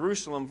to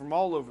Jerusalem from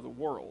all over the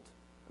world.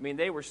 I mean,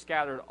 they were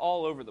scattered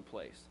all over the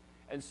place.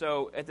 And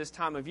so at this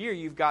time of year,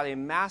 you've got a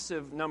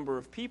massive number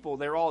of people.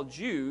 They're all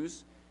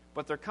Jews,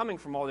 but they're coming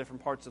from all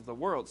different parts of the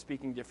world,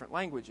 speaking different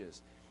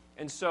languages.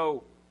 And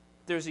so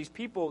there's these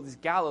people, these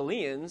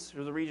Galileans,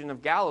 or the region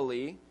of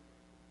Galilee,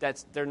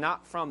 they're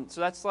not from.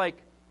 So that's like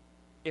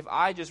if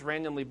I just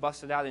randomly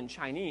busted out in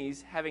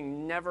Chinese,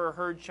 having never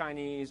heard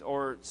Chinese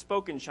or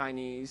spoken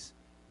Chinese,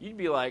 you'd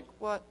be like,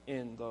 what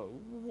in the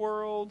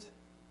world?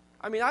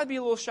 I mean, I'd be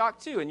a little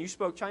shocked too. And you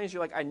spoke Chinese,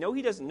 you're like, I know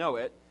he doesn't know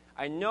it.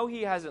 I know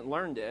he hasn't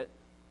learned it.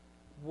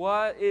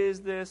 What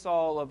is this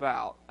all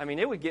about? I mean,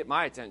 it would get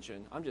my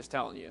attention. I'm just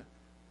telling you.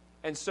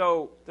 And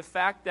so the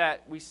fact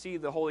that we see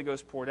the Holy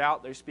Ghost poured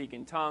out, they're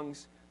speaking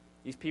tongues,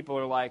 these people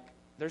are like,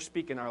 they're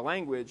speaking our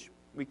language,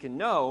 we can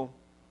know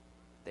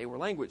they were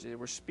language. They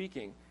were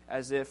speaking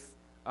as if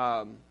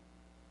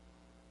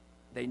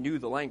they knew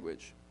the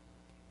language.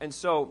 And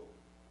so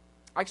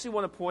I actually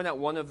want to point out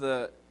one of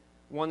the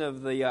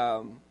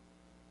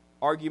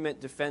argument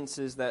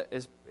defenses that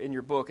is in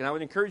your book, and I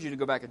would encourage you to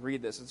go back and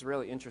read this. It's a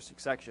really interesting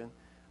section.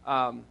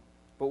 But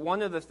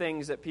one of the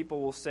things that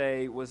people will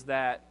say was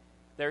that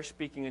their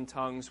speaking in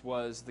tongues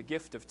was the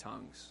gift of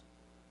tongues,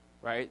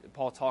 right? That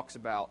Paul talks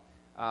about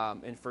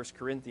in 1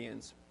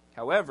 Corinthians.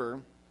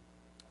 However,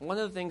 one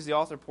of the things the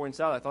author points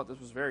out, I thought this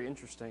was very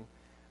interesting,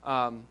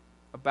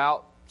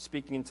 about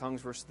speaking in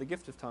tongues versus the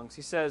gift of tongues.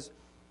 He says,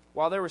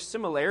 while there were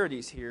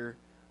similarities here,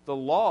 the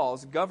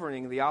laws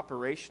governing the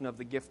operation of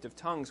the gift of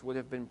tongues would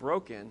have been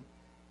broken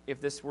if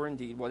this were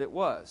indeed what it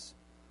was.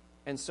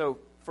 And so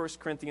 1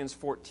 Corinthians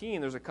 14,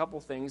 there's a couple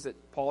things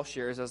that Paul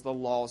shares as the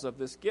laws of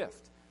this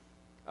gift.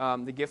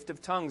 The gift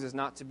of tongues is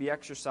not to be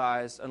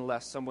exercised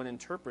unless someone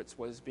interprets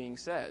what is being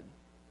said.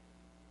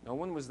 No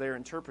one was there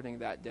interpreting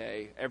that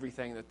day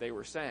everything that they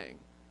were saying.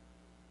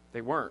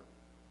 They weren't.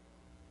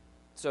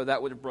 So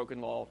that would have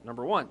broken law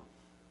number one.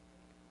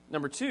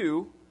 Number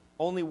two,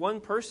 only one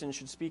person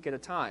should speak at a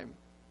time.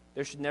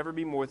 There should never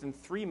be more than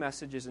 3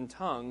 messages in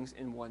tongues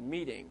in one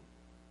meeting.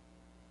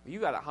 You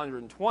got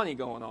 120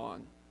 going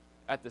on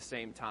at the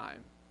same time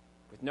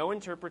with no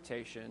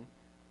interpretation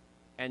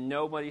and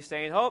nobody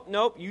saying, oh,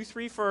 nope, you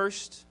 3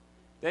 first,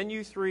 then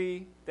you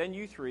 3, then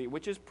you 3,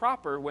 which is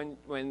proper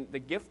when the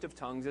gift of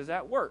tongues is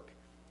at work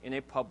in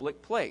a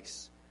public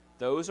place.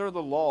 Those are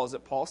the laws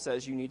that Paul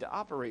says you need to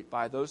operate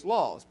by, those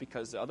laws,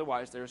 because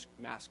otherwise there's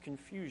mass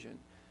confusion.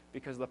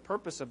 Because the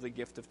purpose of the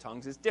gift of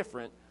tongues is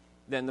different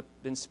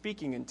than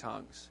speaking in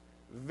tongues.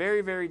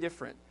 Very, very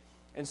different.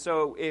 And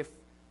so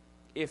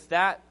if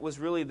that was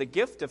really the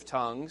gift of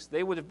tongues,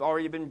 they would have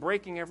already been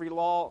breaking every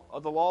law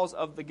of the laws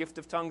of the gift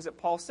of tongues that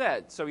Paul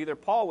said. So either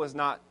Paul was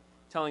not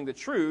telling the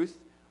truth,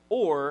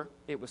 or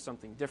it was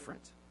something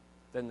different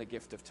than the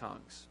gift of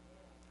tongues.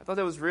 I thought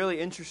that was really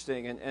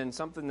interesting and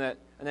something that,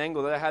 an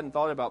angle that I hadn't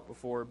thought about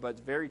before, but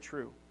it's very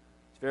true.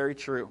 It's very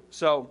true.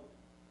 So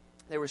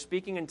they were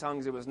speaking in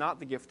tongues. It was not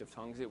the gift of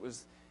tongues. It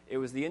was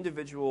the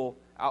individual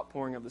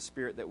outpouring of the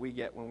Spirit that we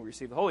get when we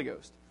receive the Holy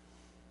Ghost.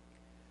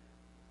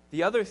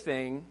 The other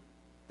thing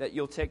that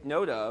you'll take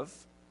note of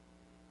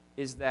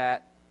is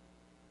that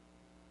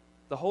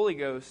the Holy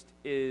Ghost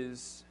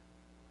is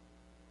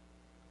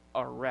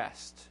a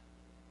rest.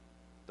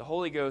 The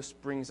Holy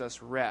Ghost brings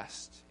us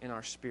rest in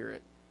our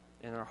spirit,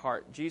 in our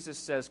heart. Jesus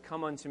says,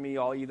 come unto me,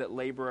 all you that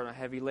labor and are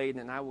heavy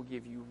laden, and I will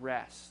give you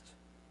rest.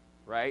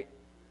 Right?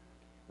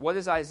 What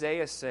does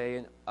Isaiah say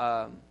in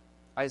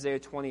Isaiah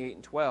 28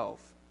 and 12,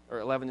 or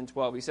 11 and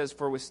 12? He says,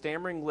 for with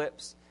stammering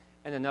lips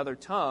and another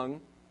tongue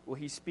will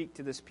he speak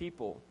to this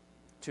people,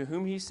 to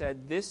whom he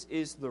said, this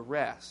is the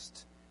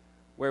rest,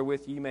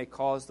 wherewith ye may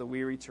cause the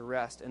weary to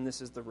rest, and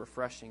this is the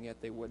refreshing,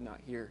 yet they would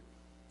not hear.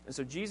 And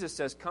so Jesus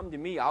says, come to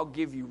me, I'll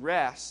give you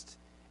rest.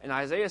 And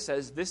Isaiah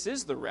says, this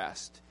is the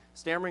rest,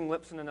 stammering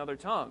lips and another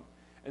tongue.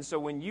 And so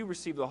when you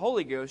receive the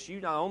Holy Ghost,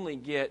 you not only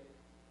get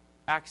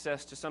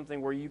access to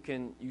something where you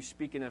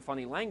speak in a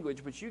funny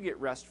language, but you get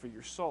rest for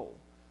your soul.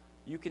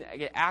 You can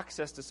get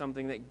access to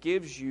something that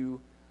gives you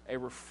a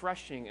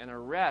refreshing and a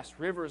rest,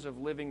 rivers of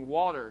living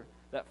water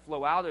that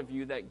flow out of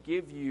you that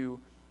give you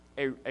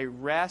a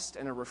rest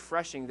and a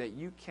refreshing that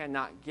you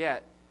cannot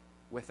get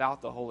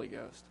without the Holy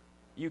Ghost.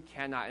 You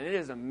cannot. And it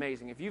is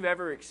amazing. If you've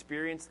ever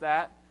experienced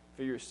that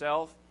for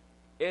yourself,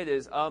 it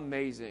is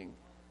amazing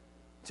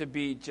to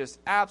be just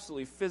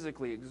absolutely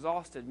physically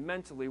exhausted,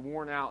 mentally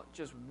worn out,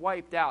 just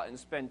wiped out, and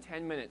spend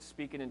 10 minutes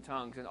speaking in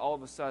tongues, and all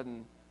of a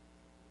sudden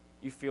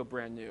you feel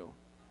brand new.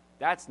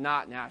 That's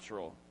not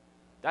natural.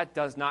 That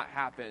does not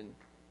happen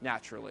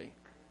naturally.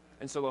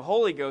 And so the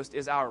Holy Ghost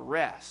is our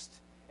rest,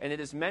 and it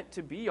is meant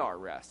to be our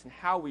rest and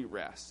how we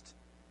rest.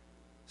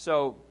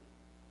 So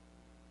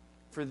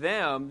for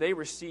them, they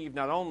received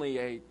not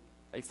only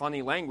a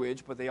funny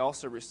language, but they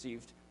also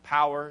received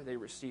power. They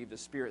received a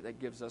spirit that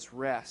gives us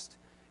rest.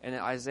 And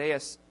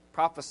Isaiah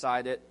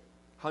prophesied it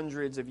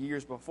hundreds of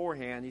years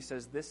beforehand. He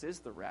says, this is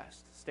the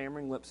rest,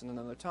 stammering lips and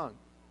another tongue.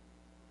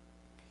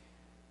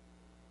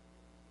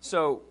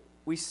 So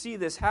we see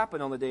this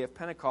happen on the day of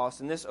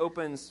Pentecost, and this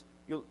opens.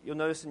 You'll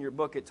notice in your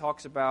book it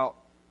talks about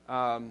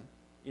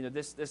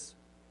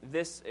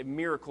this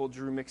miracle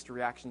drew mixed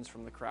reactions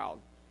from the crowd.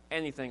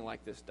 Anything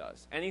like this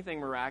does. Anything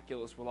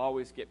miraculous will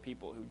always get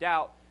people who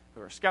doubt,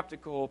 who are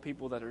skeptical,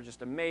 people that are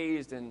just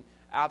amazed and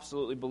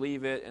absolutely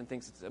believe it and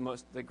thinks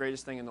it's the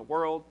greatest thing in the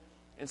world.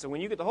 And so when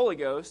you get the Holy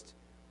Ghost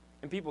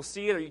and people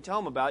see it or you tell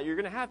them about it, you're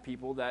going to have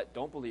people that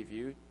don't believe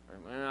you.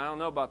 Or, I don't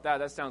know about that.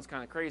 That sounds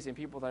kind of crazy. And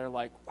people that are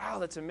like, wow,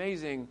 that's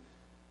amazing.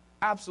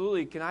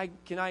 Absolutely. Can I,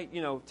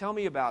 tell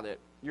me about it.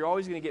 You're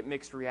always going to get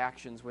mixed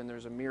reactions when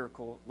there's a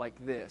miracle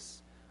like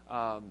this.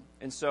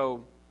 And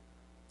so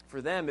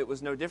for them, it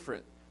was no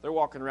different. They're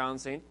walking around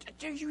saying,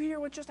 did you hear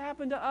what just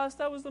happened to us?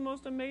 That was the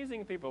most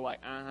amazing. People are like,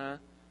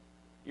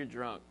 you're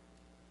drunk.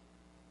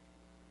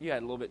 You had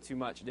a little bit too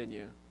much, didn't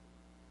you?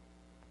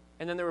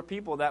 And then there were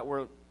people that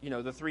were,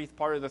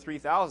 part of the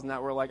 3,000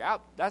 that were like,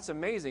 that's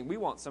amazing. We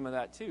want some of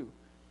that too.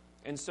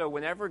 And so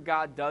whenever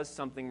God does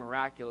something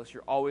miraculous,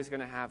 you're always going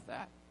to have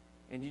that.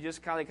 And you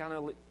just kind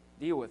of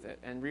deal with it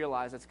and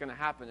realize it's going to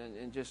happen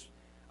and just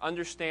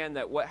understand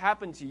that what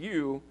happened to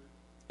you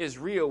is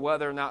real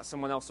whether or not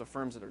someone else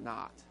affirms it or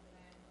not.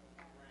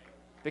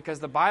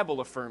 Because the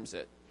Bible affirms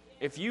it.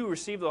 If you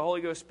receive the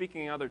Holy Ghost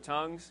speaking in other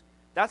tongues,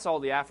 that's all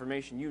the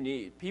affirmation you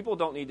need. People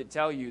don't need to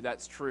tell you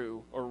that's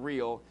true or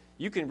real.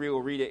 You can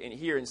read it and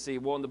hear and see,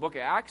 well, in the book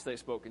of Acts they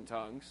spoke in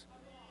tongues.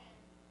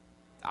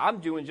 I'm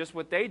doing just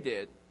what they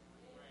did.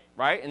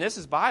 Right? And this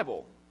is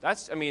Bible.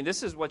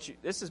 This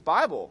is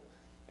Bible.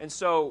 And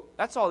so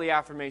that's all the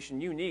affirmation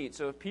you need.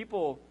 So if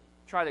people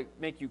try to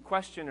make you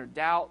question or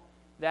doubt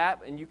that,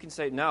 and you can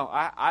say, no,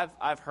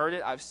 I've heard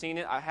it, I've seen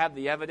it, I have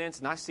the evidence,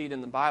 and I see it in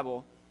the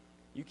Bible.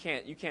 You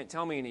can't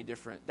tell me any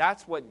different.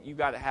 That's what you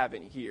got to have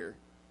in here.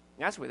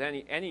 And that's with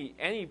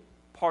any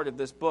part of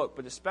this book,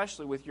 but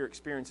especially with your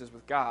experiences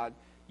with God.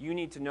 You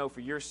need to know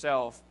for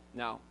yourself,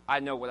 no, I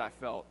know what I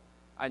felt.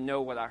 I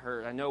know what I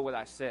heard. I know what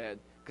I said,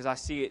 because I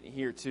see it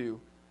here too,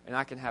 and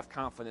I can have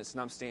confidence,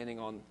 and I'm standing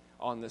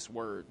on this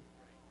word.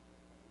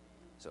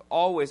 So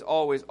always,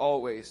 always,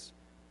 always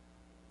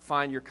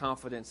find your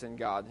confidence in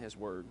God and His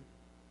Word.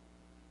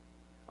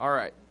 All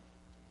right.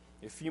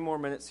 A few more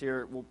minutes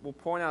here. We'll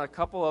point out a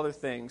couple other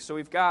things. So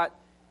we've got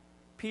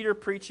Peter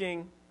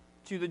preaching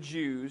to the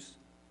Jews,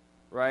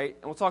 right?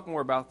 And we'll talk more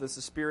about this.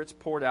 The Spirit's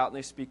poured out and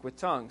they speak with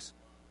tongues.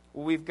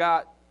 Well,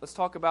 let's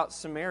talk about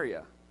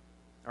Samaria.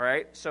 All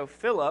right? So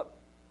Philip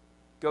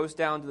goes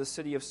down to the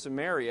city of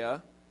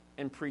Samaria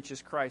and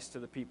preaches Christ to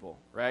the people,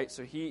 right?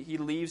 So he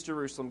leaves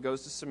Jerusalem,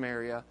 goes to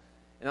Samaria.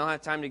 And I don't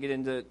have time to get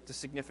into the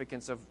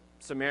significance of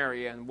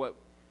Samaria and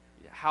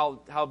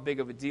how big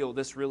of a deal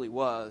this really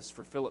was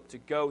for Philip to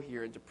go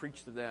here and to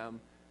preach to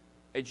them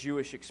a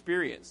Jewish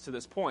experience. To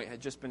this point,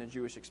 had just been a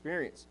Jewish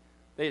experience.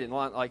 They didn't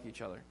like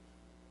each other.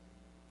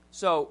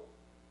 So,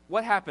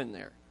 what happened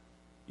there?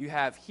 You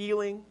have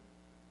healing,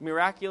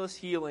 miraculous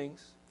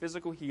healings,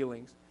 physical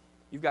healings.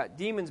 You've got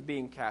demons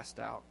being cast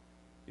out.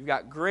 You've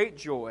got great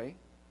joy,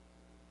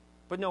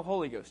 but no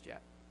Holy Ghost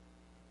yet.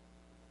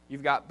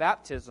 You've got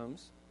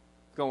baptisms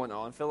going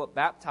on. Philip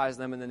baptized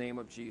them in the name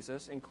of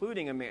Jesus,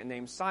 including a man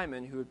named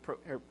Simon who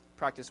had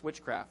practiced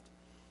witchcraft.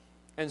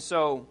 And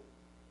so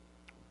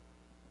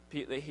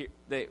the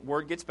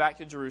word gets back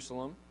to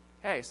Jerusalem.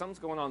 Hey, something's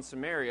going on in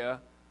Samaria.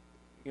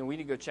 We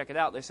need to go check it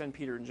out. They send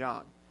Peter and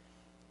John.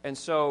 And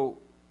so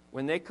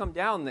when they come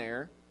down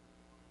there,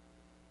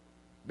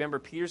 remember,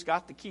 Peter's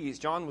got the keys.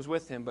 John was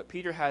with him, but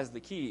Peter has the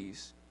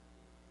keys.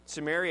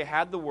 Samaria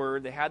had the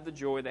word, they had the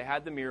joy, they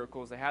had the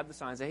miracles, they had the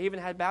signs, they even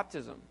had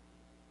baptism.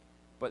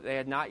 But they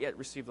had not yet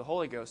received the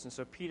Holy Ghost. And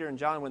so Peter and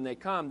John, when they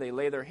come, they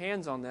lay their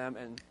hands on them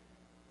and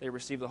they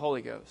receive the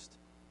Holy Ghost.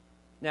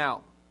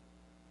 Now,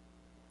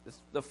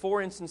 the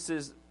four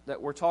instances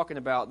that we're talking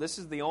about, this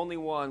is the only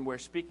one where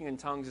speaking in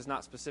tongues is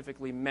not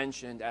specifically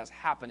mentioned as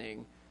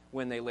happening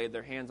when they laid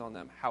their hands on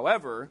them.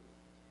 However,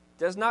 it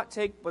does not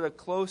take but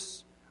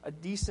a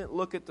decent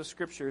look at the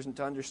Scriptures and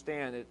to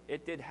understand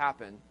it did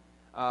happen,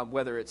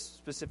 whether it's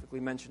specifically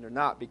mentioned or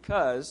not,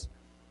 because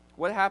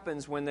what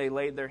happens when they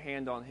laid their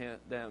hand on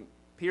them?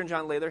 Peter and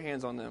John lay their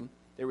hands on them.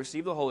 They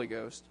receive the Holy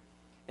Ghost.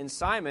 And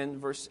Simon,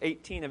 verse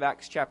 18 of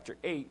Acts chapter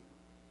 8,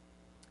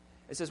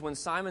 it says, when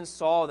Simon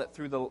saw that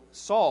through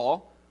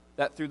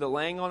the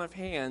laying on of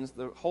hands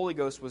the Holy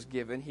Ghost was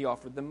given, he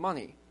offered them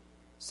money,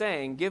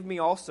 saying, give me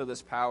also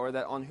this power,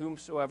 that on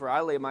whomsoever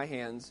I lay my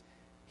hands,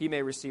 he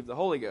may receive the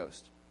Holy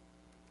Ghost.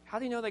 How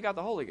do you know they got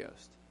the Holy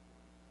Ghost?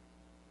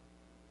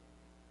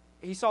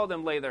 He saw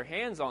them lay their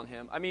hands on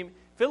him. I mean,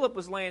 Philip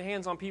was laying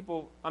hands on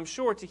people, I'm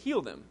sure, to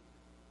heal them.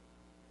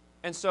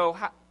 And so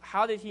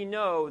how did he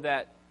know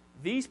that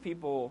these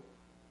people,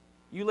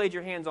 you laid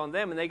your hands on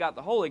them and they got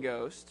the Holy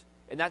Ghost,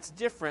 and that's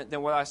different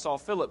than what I saw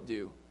Philip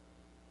do?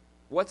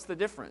 What's the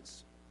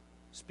difference?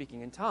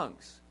 Speaking in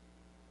tongues.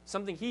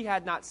 Something he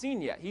had not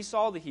seen yet. He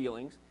saw the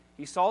healings.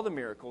 He saw the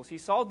miracles. He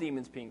saw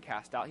demons being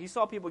cast out. He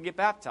saw people get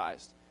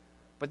baptized.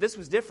 But this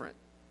was different.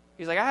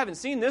 He's like, I haven't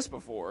seen this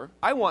before.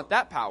 I want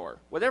that power.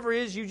 Whatever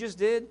it is you just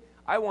did,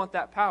 I want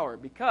that power.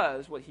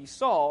 Because what he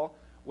saw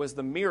was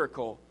the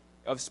miracle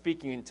of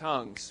speaking in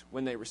tongues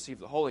when they received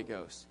the Holy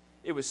Ghost.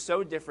 It was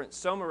so different,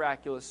 so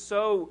miraculous,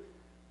 so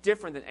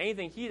different than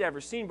anything he'd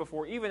ever seen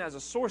before, even as a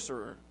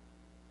sorcerer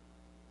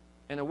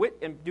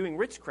and doing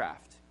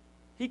witchcraft.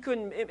 He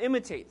couldn't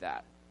imitate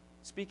that,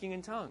 speaking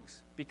in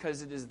tongues,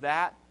 because it is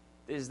that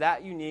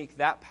unique,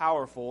 that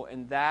powerful,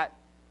 and that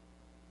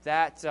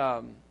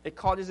it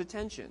caught his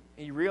attention.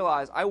 He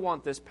realized, I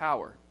want this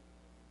power.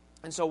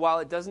 And so while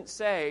it doesn't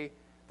say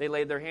they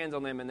laid their hands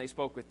on them and they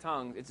spoke with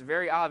tongues, it's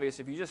very obvious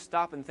if you just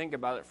stop and think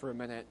about it for a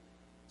minute.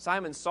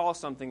 Simon saw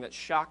something that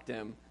shocked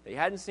him that he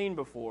hadn't seen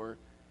before,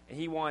 and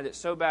he wanted it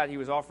so bad he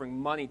was offering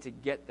money to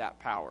get that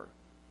power.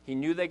 He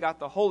knew they got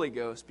the Holy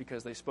Ghost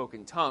because they spoke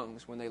in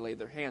tongues when they laid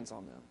their hands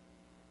on them.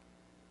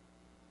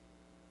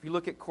 If you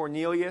look at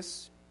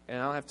Cornelius, and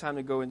I don't have time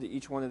to go into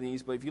each one of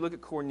these, but if you look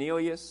at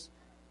Cornelius,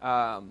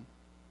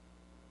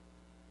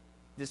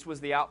 this was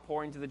the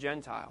outpouring to the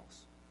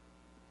Gentiles.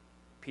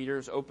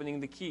 Peter's opening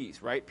the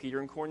keys, right? Peter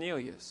and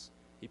Cornelius.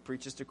 He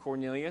preaches to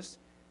Cornelius.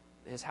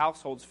 His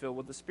household's filled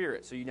with the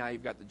Spirit. So now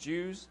you've got the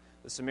Jews,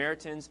 the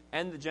Samaritans,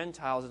 and the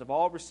Gentiles that have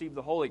all received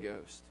the Holy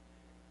Ghost.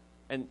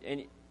 And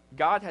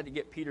God had to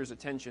get Peter's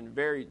attention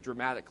very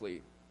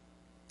dramatically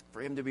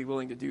for him to be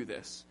willing to do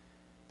this.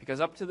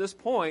 Because up to this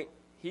point,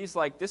 he's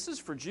like, this is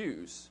for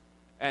Jews.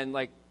 And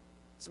like,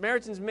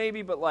 Samaritans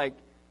maybe, but like,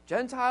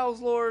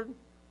 Gentiles, Lord,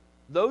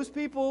 those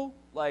people,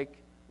 like,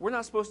 we're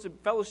not supposed to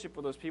fellowship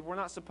with those people. We're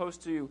not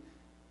supposed to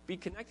be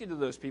connected to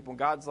those people. And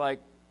God's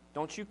like,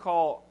 don't you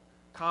call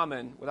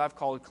common what I've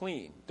called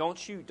clean.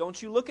 Don't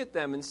you look at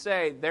them and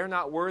say, they're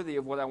not worthy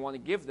of what I want to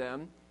give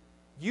them.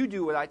 You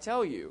do what I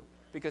tell you.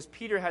 Because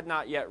Peter had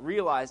not yet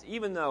realized,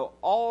 even though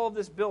all of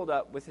this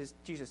buildup with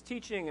Jesus'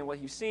 teaching and what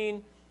he's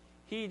seen,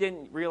 he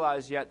didn't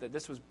realize yet that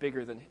this was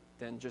bigger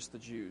than just the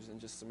Jews and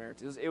just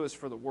Samaritans. It was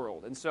for the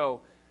world. And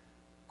so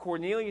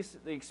Cornelius,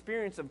 the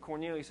experience of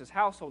Cornelius'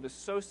 household is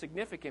so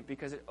significant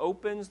because it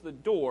opens the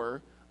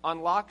door,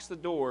 unlocks the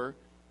door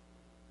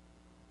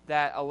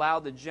that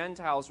allowed the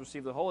Gentiles to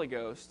receive the Holy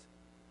Ghost.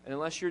 And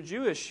unless you're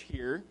Jewish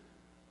here,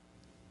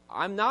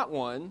 I'm not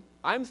one.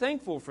 I'm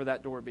thankful for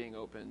that door being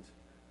opened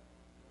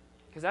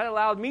because that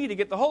allowed me to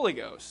get the Holy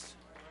Ghost.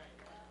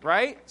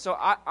 Right? So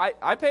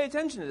I pay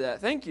attention to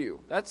that. Thank you.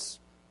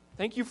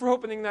 Thank you for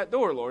opening that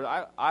door, Lord.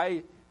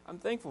 I'm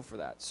thankful for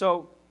that.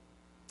 So,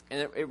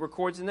 and it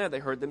records in there, they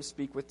heard them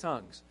speak with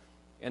tongues.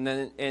 And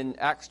then in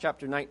Acts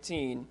chapter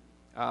 19,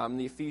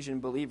 the Ephesian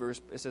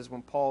believers, it says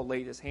when Paul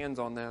laid his hands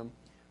on them,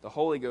 the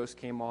Holy Ghost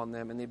came on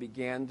them, and they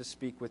began to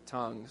speak with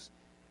tongues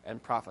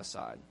and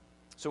prophesied.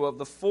 So of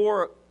the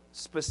 4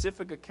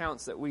 specific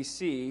accounts that we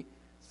see,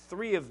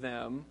 3 of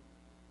them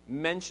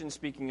mention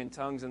speaking in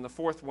tongues, and the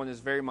 4th one is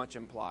very much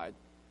implied.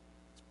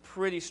 It's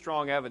pretty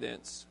strong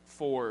evidence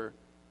for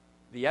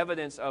the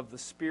evidence of the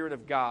Spirit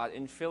of God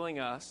in filling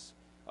us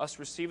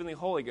receiving the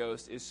Holy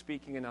Ghost is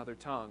speaking in other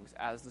tongues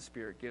as the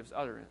Spirit gives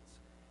utterance.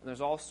 And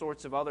there's all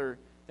sorts of other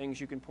things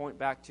you can point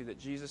back to that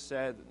Jesus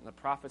said and the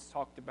prophets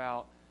talked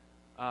about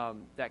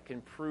that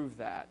can prove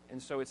that.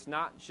 And so it's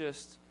not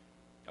just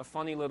a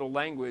funny little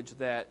language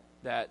that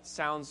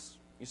sounds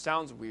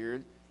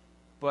weird,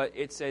 but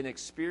it's an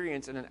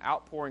experience and an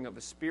outpouring of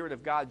the Spirit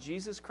of God,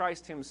 Jesus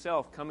Christ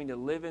himself coming to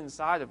live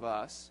inside of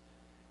us,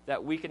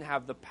 that we can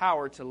have the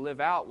power to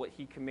live out what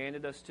he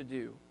commanded us to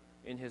do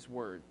in his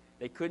word.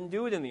 They couldn't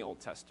do it in the Old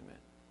Testament.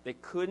 They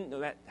couldn't, no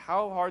matter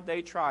how hard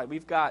they tried.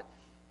 We've got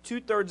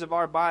 2/3 of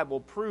our Bible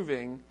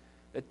proving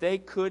that they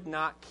could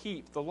not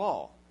keep the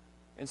law.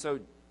 And so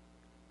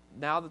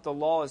now that the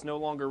law is no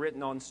longer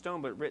written on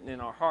stone but written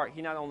in our heart,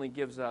 he not only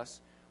gives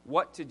us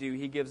what to do,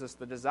 he gives us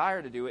the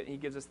desire to do it, and he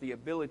gives us the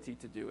ability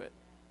to do it,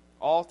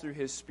 all through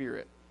his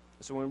Spirit.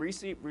 So when we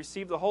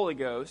receive the Holy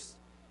Ghost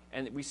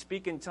and we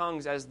speak in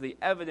tongues as the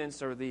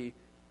evidence or the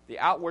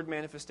outward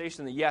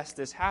manifestation that, yes,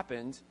 this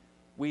happened,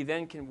 we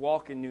then can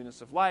walk in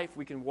newness of life.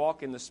 We can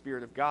walk in the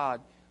Spirit of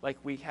God like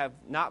we have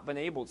not been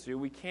able to.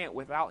 We can't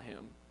without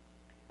him.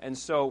 And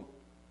so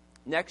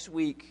next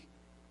week,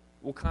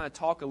 we'll kind of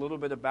talk a little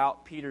bit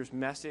about Peter's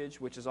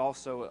message, which is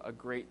also a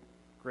great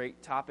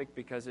topic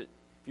because if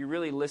you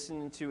really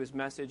listen to his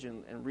message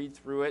and read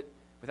through it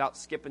without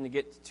skipping to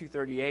get to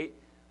 238,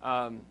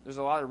 there's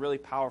a lot of really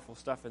powerful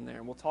stuff in there.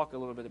 And we'll talk a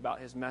little bit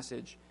about his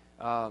message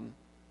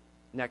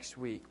next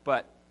week.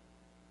 But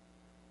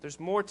there's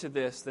more to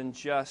this than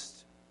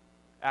just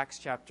Acts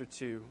chapter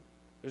 2.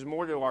 There's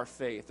more to our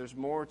faith. There's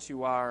more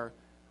to our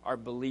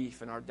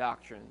belief and our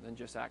doctrine than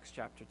just Acts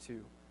chapter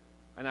 2.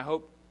 And I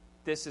hope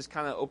this has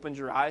kind of opened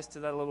your eyes to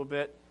that a little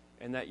bit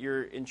and that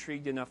you're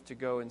intrigued enough to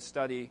go and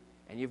study.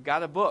 And you've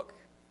got a book,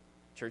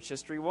 Church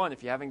History 1.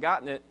 If you haven't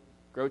gotten it,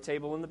 Grow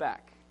Table in the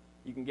back.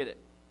 You can get it,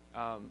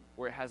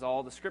 where it has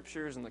all the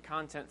scriptures and the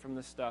content from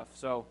this stuff.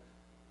 So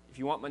if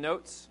you want my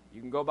notes,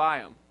 you can go buy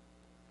them.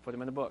 Put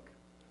them in a book.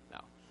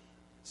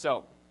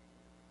 So,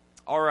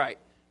 all right.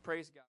 Praise God.